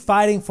 What are you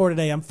fighting for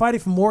today? I'm fighting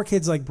for more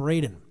kids like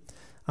Braden.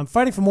 I'm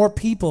fighting for more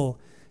people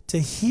to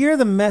hear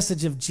the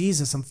message of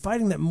Jesus. I'm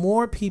fighting that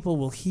more people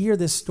will hear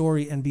this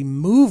story and be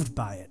moved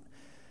by it.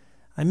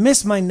 I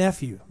miss my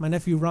nephew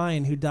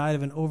Ryan, who died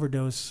of an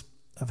overdose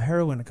of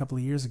heroin a couple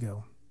of years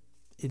ago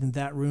in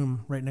that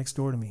room right next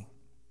door to me.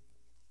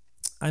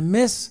 I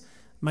miss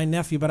my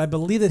nephew, but I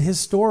believe that his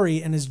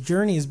story and his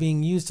journey is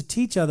being used to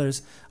teach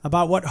others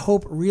about what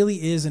hope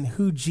really is and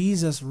who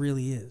Jesus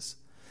really is.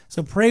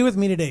 So pray with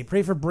me today.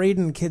 Pray for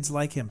Braden and kids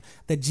like him,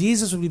 that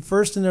Jesus would be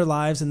first in their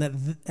lives and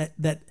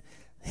that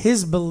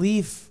his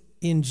belief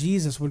in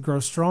Jesus would grow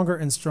stronger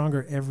and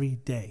stronger every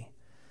day.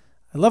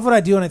 I love what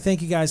I do, and I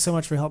thank you guys so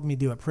much for helping me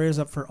do it. Prayers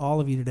up for all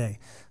of you today.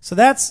 So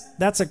that's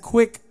a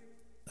quick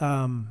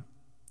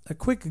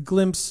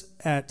glimpse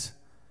at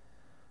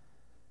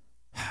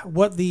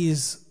what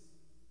these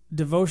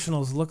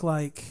devotionals look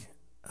like.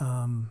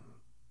 Let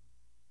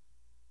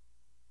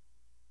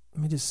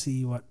me just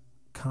see what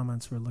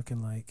comments were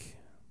looking like.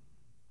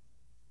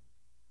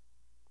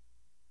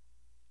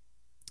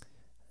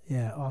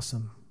 Yeah,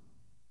 awesome.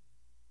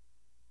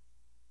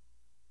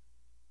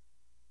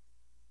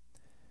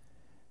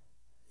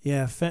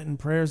 Yeah, Fenton,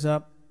 prayers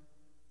up.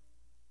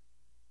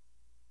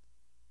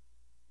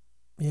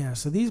 Yeah,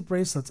 so these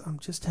bracelets, I'm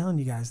just telling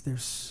you guys, they're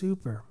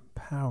super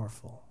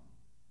powerful.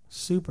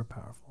 Super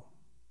powerful.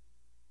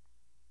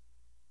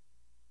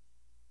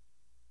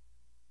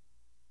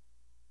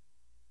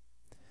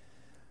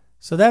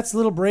 So that's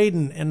little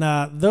Braden, and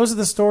those are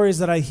the stories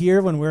that I hear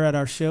when we're at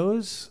our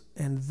shows,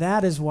 and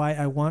that is why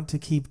I want to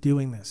keep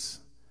doing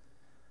this.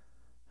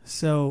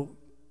 So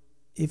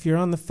if you're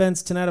on the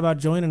fence tonight about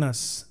joining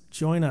us,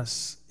 join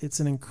us. It's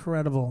an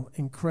incredible,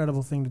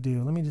 incredible thing to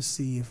do. Let me just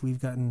see if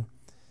we've gotten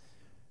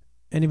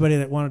anybody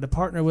that wanted to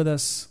partner with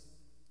us,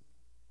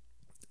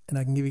 and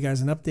I can give you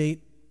guys an update.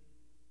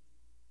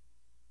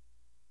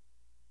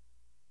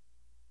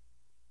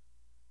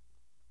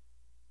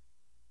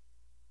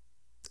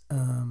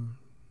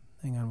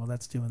 Hang on while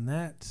that's doing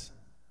that.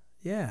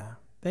 Yeah.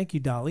 Thank you,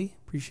 Dolly.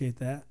 Appreciate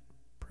that.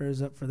 Prayers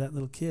up for that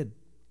little kid.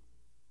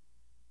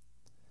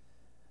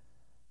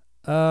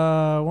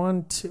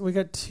 One, two. We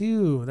got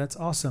 2. That's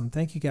awesome.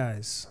 Thank you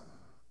guys.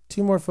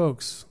 2 more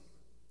folks.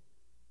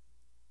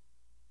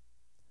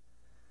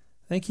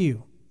 Thank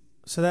you.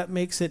 So that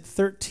makes it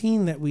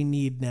 13 that we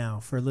need now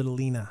for little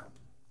Lena.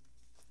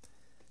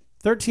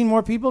 13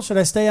 more people. Should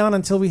I stay on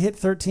until we hit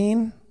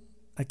 13?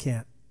 I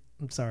can't.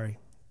 I'm sorry.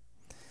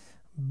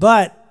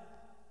 But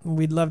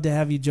we'd love to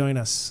have you join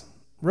us.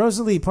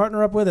 Rosalie,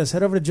 partner up with us.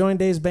 Head over to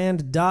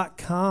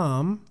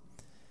joindaysband.com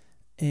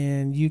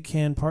and you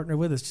can partner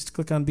with us. Just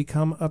click on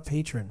Become a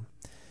Patron.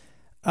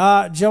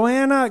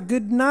 Joanna,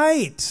 good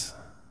night.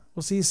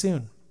 We'll see you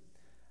soon.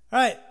 All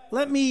right,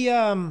 let me,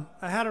 I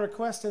had a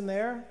request in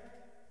there.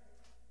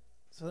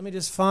 So let me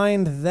just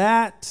find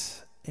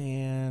that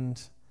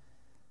and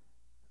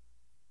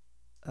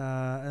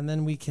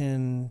then we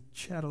can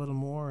chat a little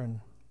more and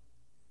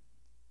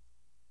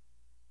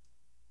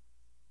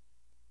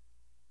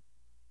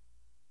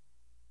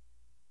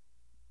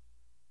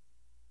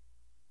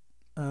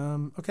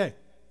okay.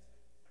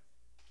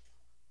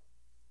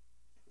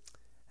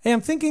 Hey,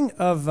 I'm thinking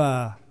of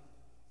how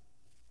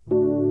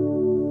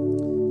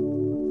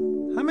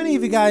many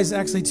of you guys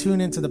actually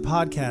tune into the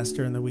podcast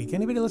during the week?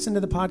 Anybody listen to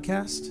the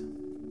podcast?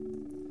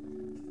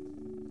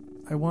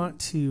 I want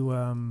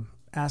to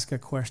ask a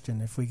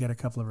question if we get a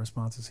couple of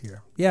responses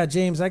here. Yeah,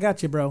 James, I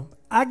got you, bro.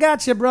 I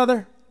got you,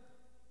 brother.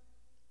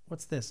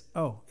 What's this?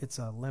 Oh, it's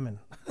a lemon.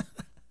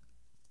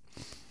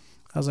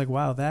 I was like,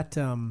 wow, that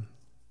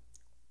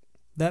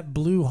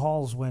blue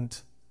Halls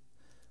went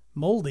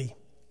moldy,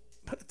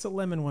 but it's a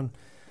lemon one.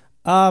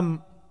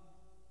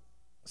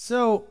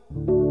 So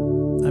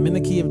I'm in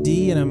the key of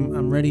D and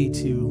I'm ready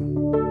to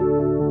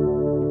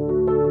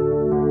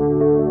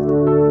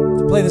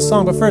play this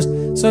song. But first,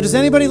 so does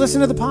anybody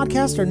listen to the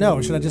podcast or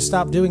no? Should I just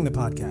stop doing the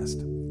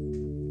podcast?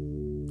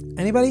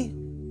 Anybody?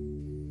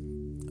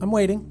 I'm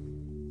waiting.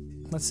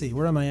 Let's see.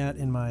 Where am I at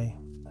in my... I'm in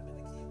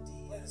the key of D.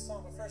 Play this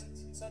song, but first,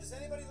 so does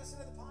anybody listen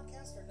to the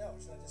podcast or no?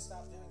 Should I just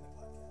stop doing the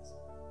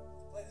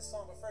podcast? Play this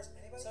song, but first,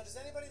 anybody? So does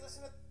anybody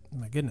listen to... Oh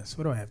my goodness.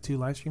 What do I have? 2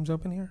 live streams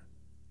open here?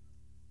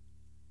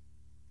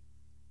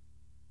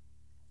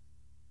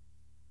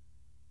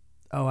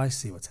 Oh, I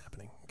see what's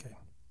happening. Okay.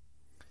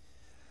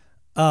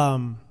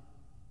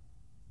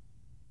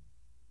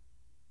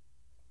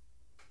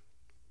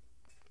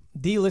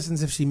 D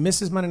listens if she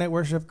misses Monday Night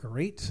Worship.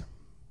 Great.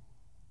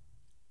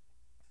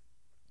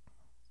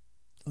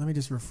 Let me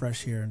just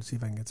refresh here and see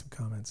if I can get some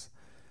comments.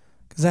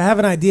 Because I have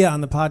an idea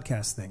on the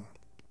podcast thing.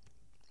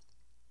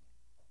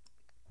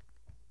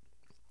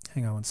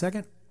 Hang on one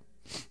second.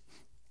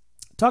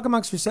 Talk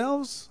amongst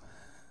yourselves.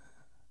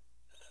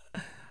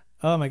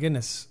 Oh, my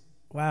goodness.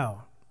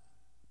 Wow.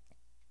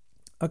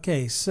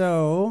 Okay,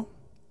 so...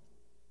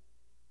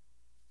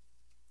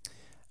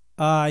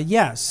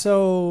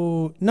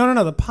 so...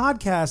 No, the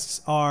podcasts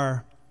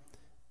are...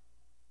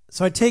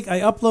 So I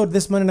upload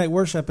this Monday Night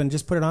Worship and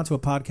just put it onto a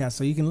podcast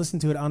so you can listen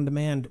to it on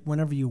demand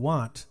whenever you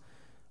want,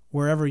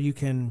 wherever you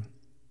can...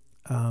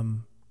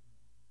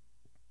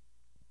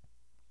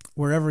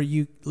 wherever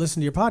you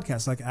listen to your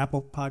podcasts, like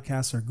Apple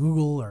Podcasts or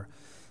Google, or...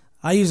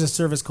 I use a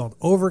service called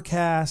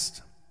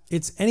Overcast.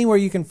 It's anywhere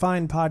you can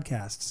find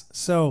podcasts.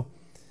 So...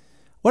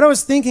 what I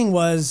was thinking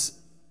was,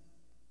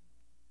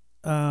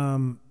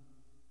 regarding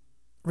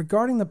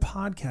the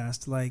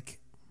podcast,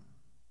 like,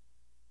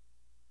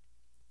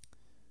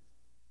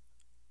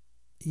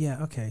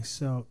 yeah, okay,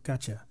 so,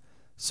 gotcha.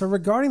 So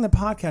regarding the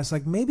podcast,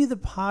 like, maybe the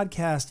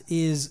podcast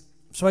is,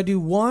 so I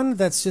do one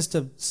that's just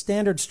a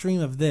standard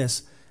stream of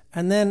this,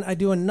 and then I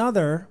do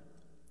another,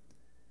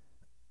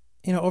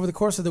 over the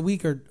course of the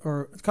week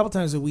or a couple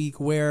times a week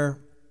where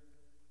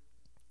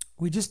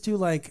we just do,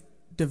 like,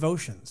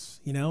 devotions,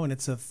 and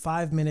it's a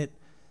 5-minute,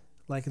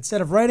 like, instead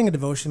of writing a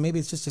devotion, maybe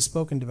it's just a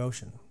spoken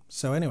devotion.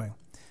 So anyway,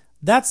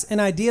 that's an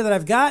idea that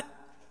I've got,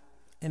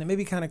 and it may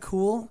be kind of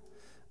cool.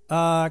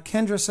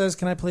 Kendra says,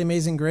 can I play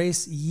Amazing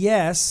Grace?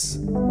 Yes,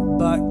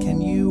 but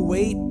can you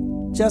wait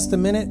just a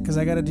minute? Because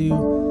I got to do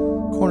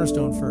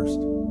Cornerstone first.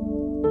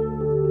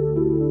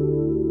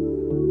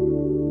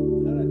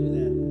 How did I do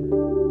that?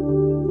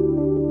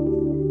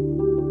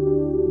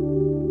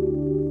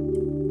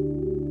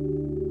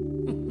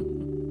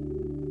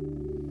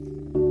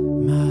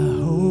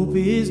 My hope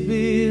is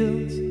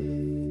built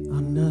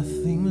on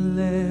nothing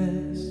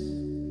less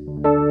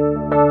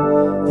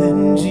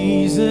than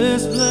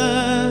Jesus'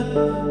 blood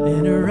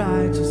and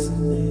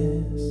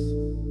righteousness.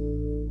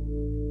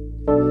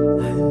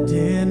 I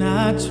dare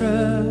not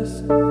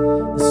trust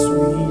the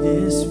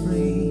sweetest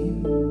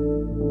frame,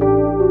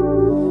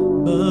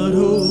 but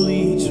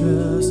wholly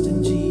trust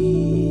in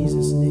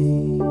Jesus'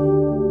 name.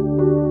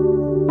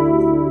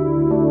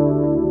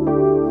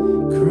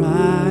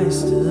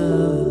 Christ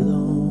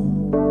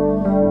alone,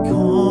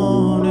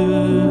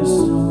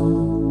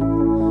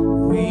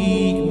 cornerstone,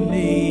 weak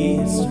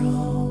made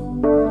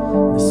strong,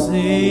 the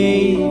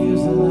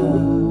Savior's love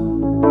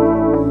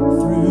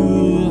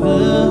through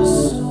the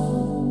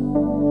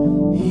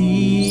storm.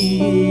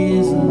 He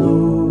is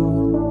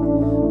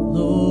Lord,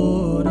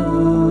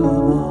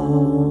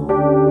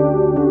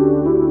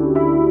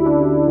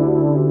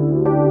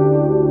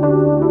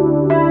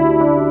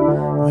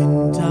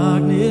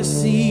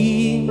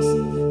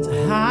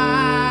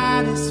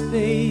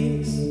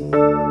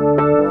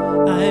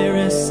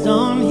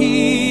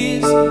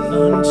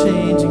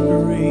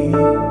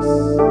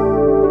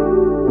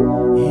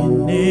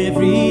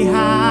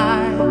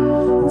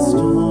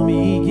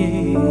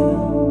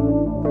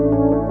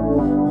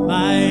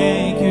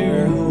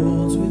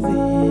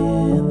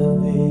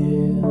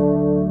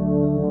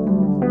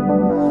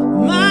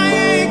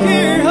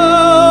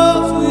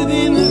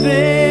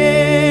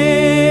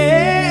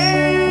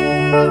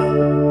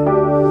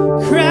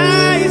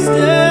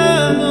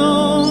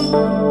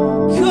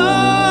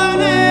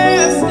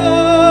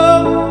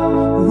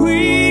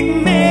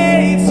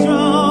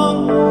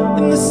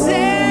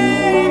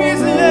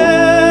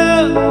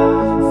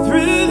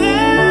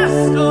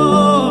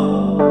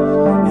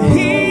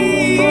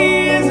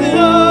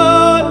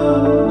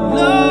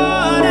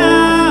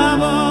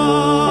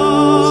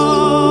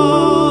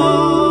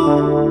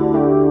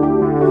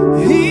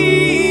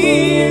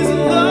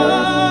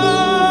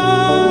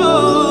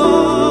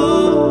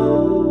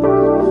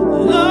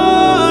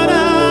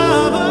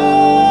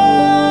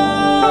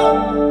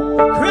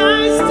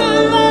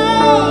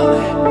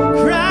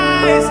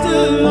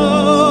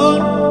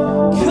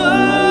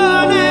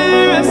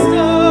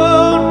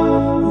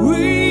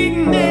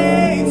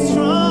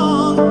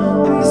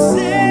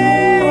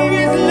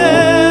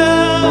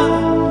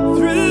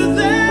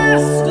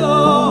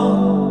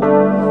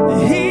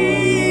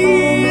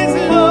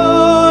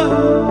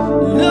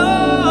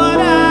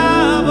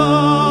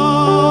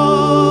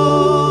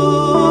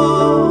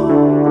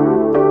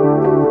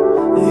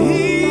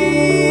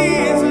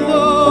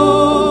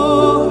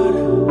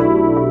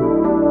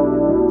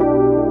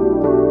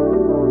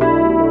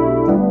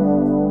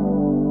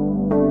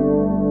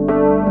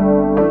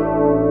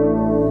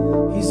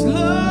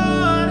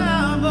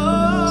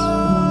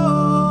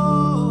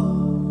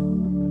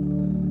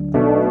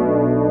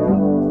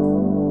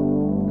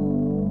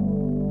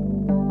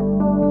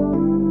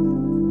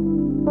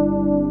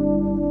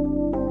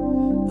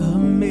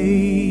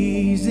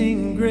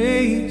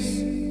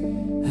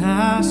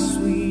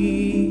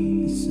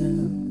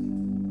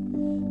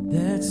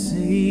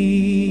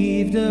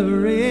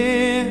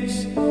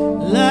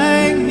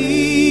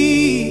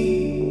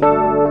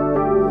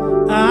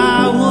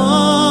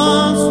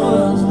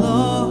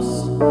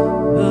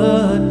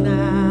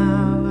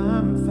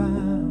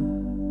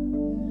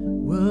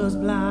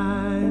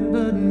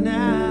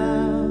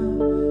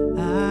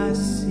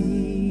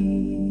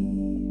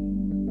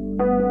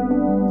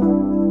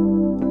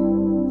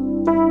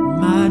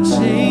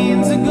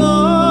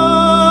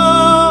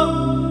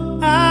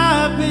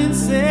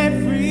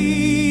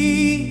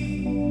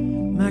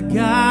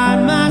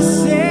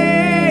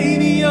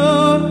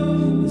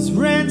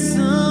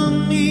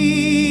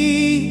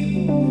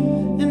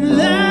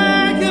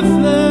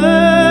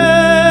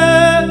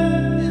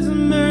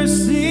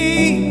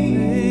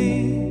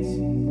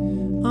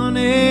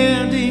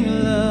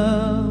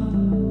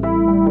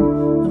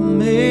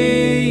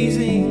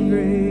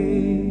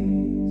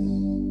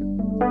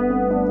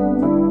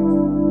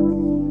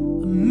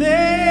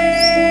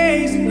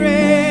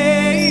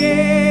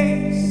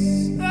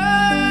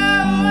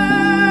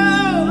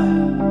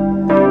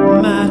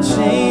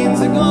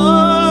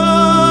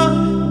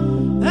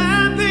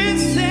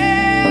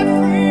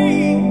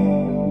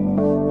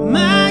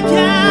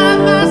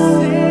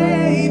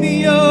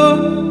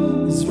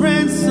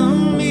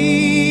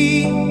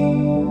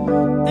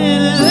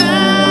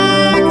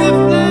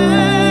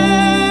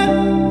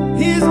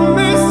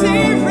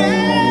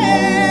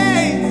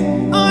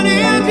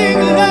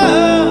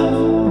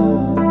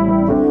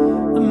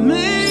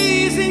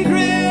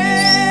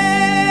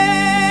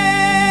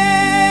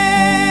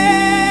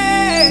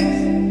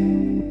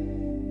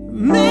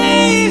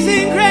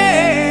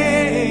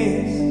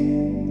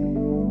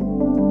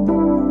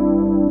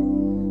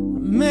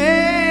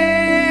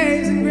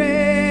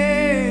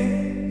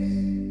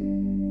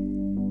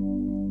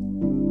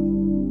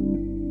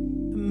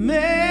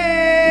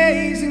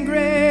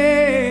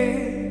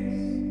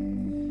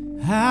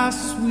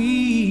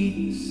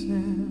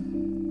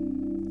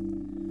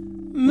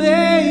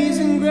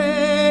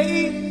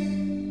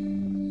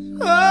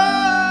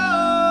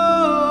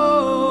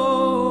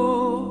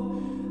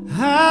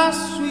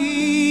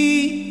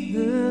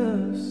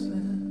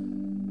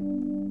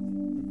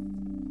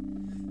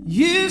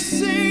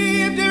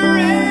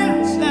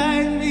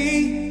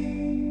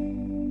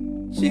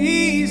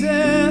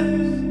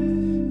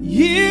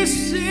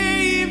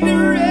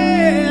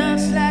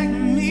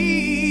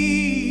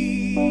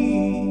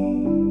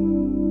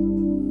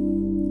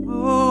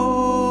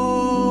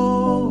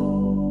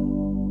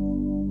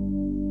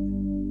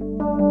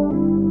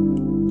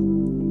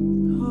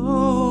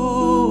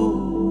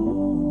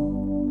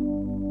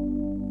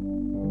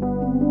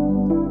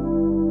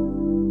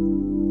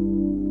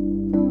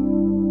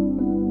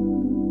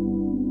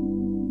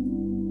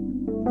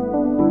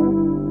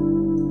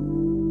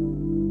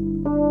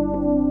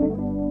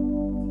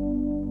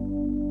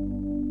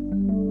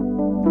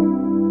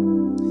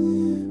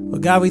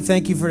 God, we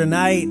thank you for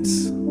tonight.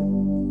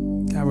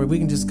 God, where we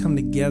can just come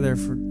together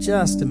for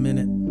just a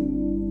minute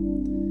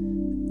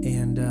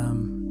and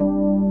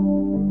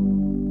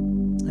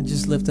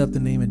just lift up the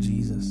name of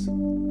Jesus.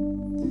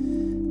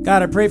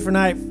 God, I pray for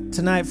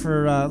tonight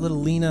for little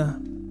Lena,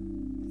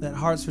 that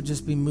hearts would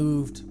just be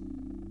moved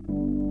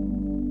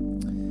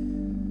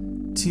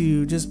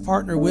to just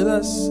partner with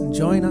us and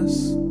join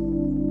us.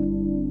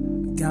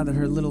 God, that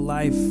her little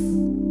life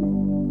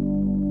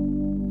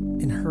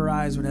in her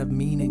eyes would have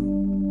meaning.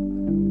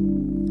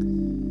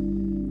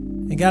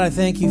 And God, I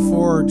thank you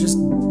for just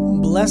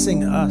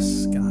blessing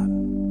us, God,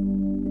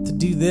 to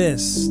do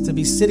this, to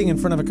be sitting in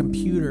front of a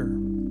computer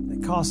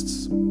that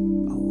costs a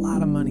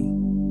lot of money.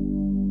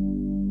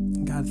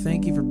 And God,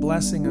 thank you for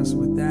blessing us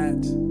with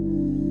that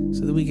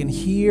so that we can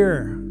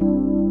hear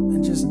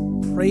and just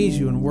praise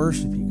you and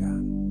worship you,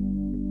 God.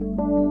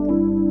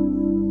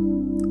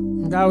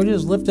 And God, we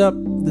just lift up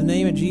the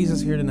name of Jesus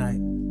here tonight.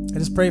 I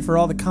just pray for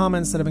all the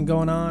comments that have been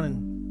going on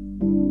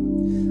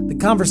and the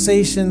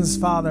conversations,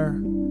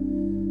 Father,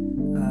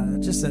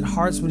 just that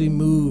hearts would be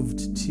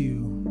moved to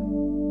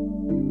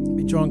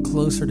be drawn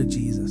closer to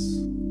Jesus.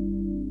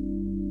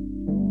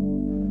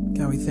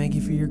 God, we thank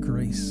you for your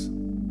grace.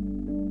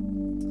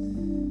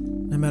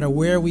 No matter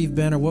where we've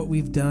been or what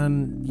we've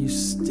done, you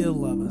still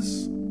love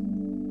us.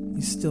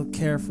 You still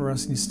care for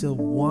us, and you still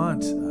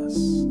want us.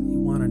 You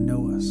want to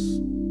know us.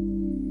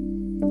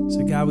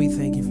 So God, we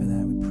thank you for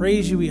that. We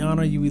praise you, we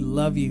honor you, we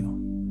love you,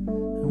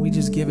 and we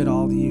just give it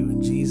all to you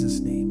in Jesus'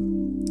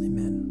 name.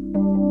 Amen.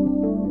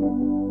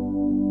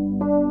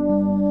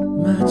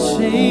 My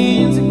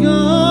chains are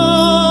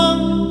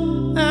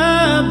gone,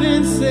 I've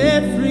been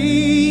set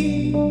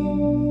free.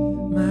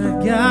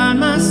 My God,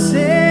 my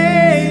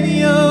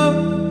Savior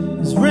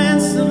has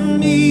ransomed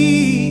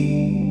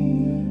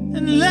me,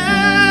 and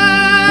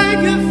like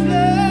a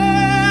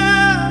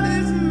flood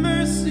His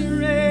mercy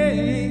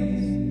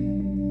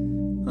reigns,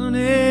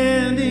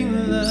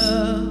 unending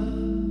love,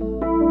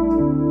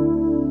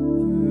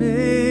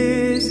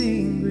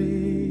 amazing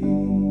grace.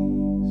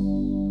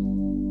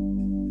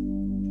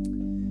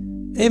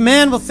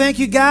 Amen. Well, thank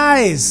you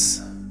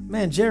guys.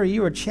 Man, Jerry,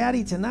 you were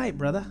chatty tonight,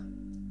 brother.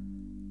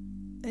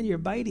 And you're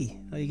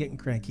bitey. Oh, you're getting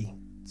cranky.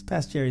 It's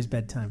past Jerry's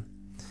bedtime.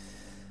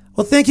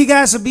 Well, thank you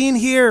guys for being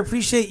here.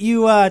 Appreciate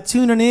you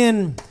tuning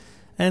in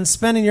and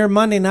spending your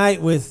Monday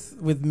night with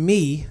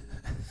me.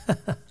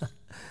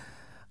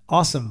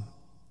 Awesome.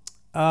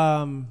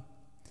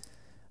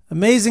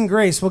 Amazing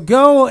Grace. Well,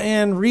 go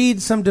and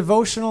read some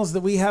devotionals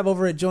that we have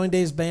over at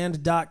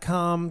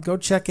joindaysband.com. Go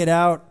check it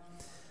out.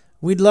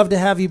 We'd love to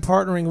have you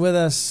partnering with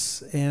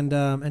us and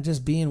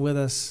just being with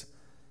us.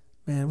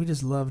 Man, we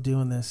just love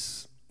doing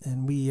this,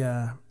 and we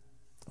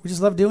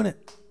just love doing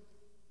it.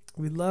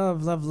 We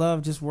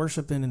love just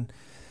worshiping. And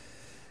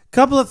a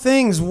couple of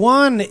things.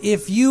 One,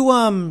 if you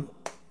want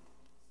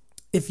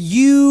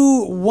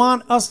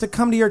us to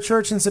come to your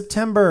church in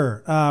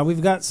September,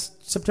 we've got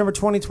September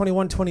 20,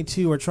 21,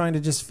 22. We're trying to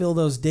just fill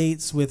those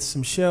dates with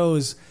some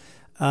shows.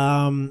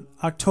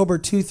 October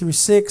 2 through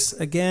 6,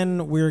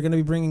 again, we're going to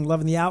be bringing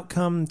Love in the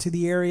Outcome to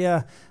the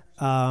area.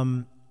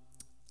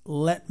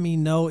 Let me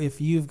know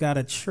if you've got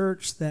a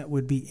church that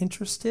would be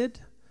interested.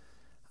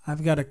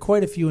 I've got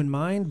quite a few in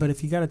mind, but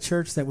if you got a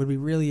church that would be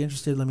really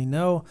interested, let me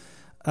know.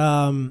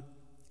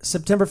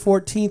 September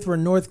 14th, we're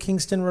in North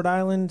Kingston, Rhode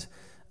Island.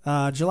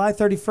 July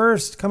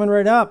 31st, coming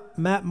right up,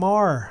 Matt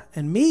Marr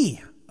and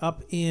me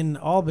up in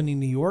Albany,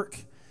 New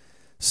York.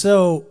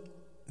 So,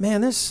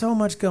 man, there's so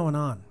much going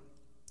on.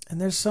 And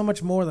there's so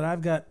much more that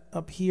I've got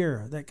up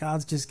here that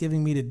God's just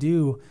giving me to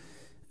do.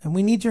 And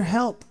we need your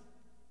help.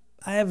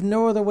 I have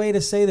no other way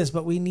to say this,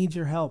 but we need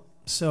your help.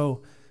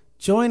 So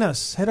join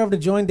us. Head over to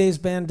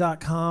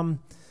joindaysband.com.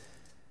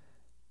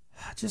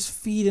 Just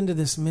feed into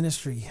this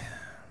ministry.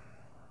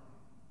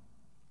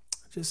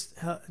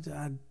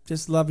 I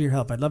just love your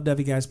help. I'd love to have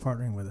you guys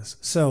partnering with us.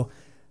 So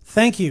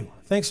thank you.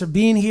 Thanks for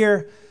being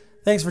here.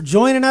 Thanks for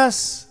joining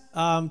us.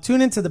 Tune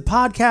into the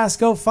podcast.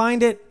 Go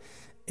find it.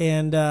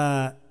 And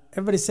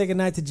everybody say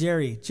goodnight to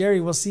Jerry.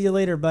 Jerry, we'll see you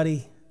later,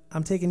 buddy.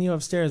 I'm taking you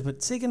upstairs,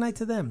 but say goodnight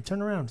to them.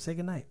 Turn around. Say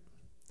goodnight.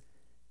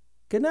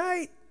 Good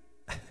night.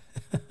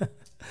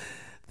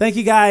 Thank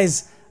you,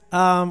 guys.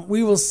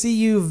 We will see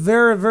you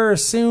very, very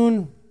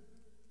soon,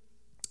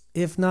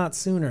 if not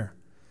sooner.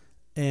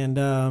 And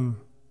I'm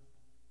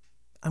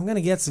going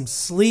to get some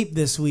sleep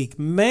this week.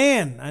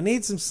 Man, I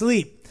need some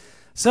sleep.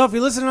 So if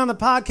you're listening on the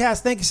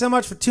podcast, thank you so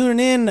much for tuning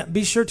in.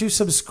 Be sure to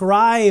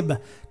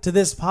subscribe to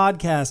this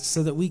podcast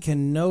so that we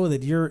can know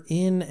that you're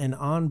in and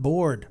on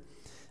board.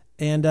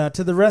 And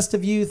to the rest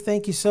of you,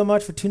 thank you so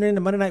much for tuning in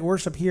to Monday Night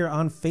Worship here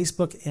on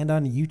Facebook and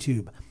on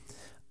YouTube.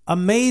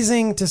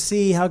 Amazing to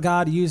see how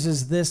God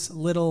uses this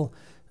little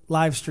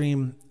live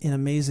stream in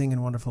amazing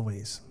and wonderful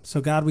ways.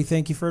 So God, we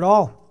thank you for it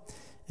all.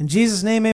 In Jesus' name, amen.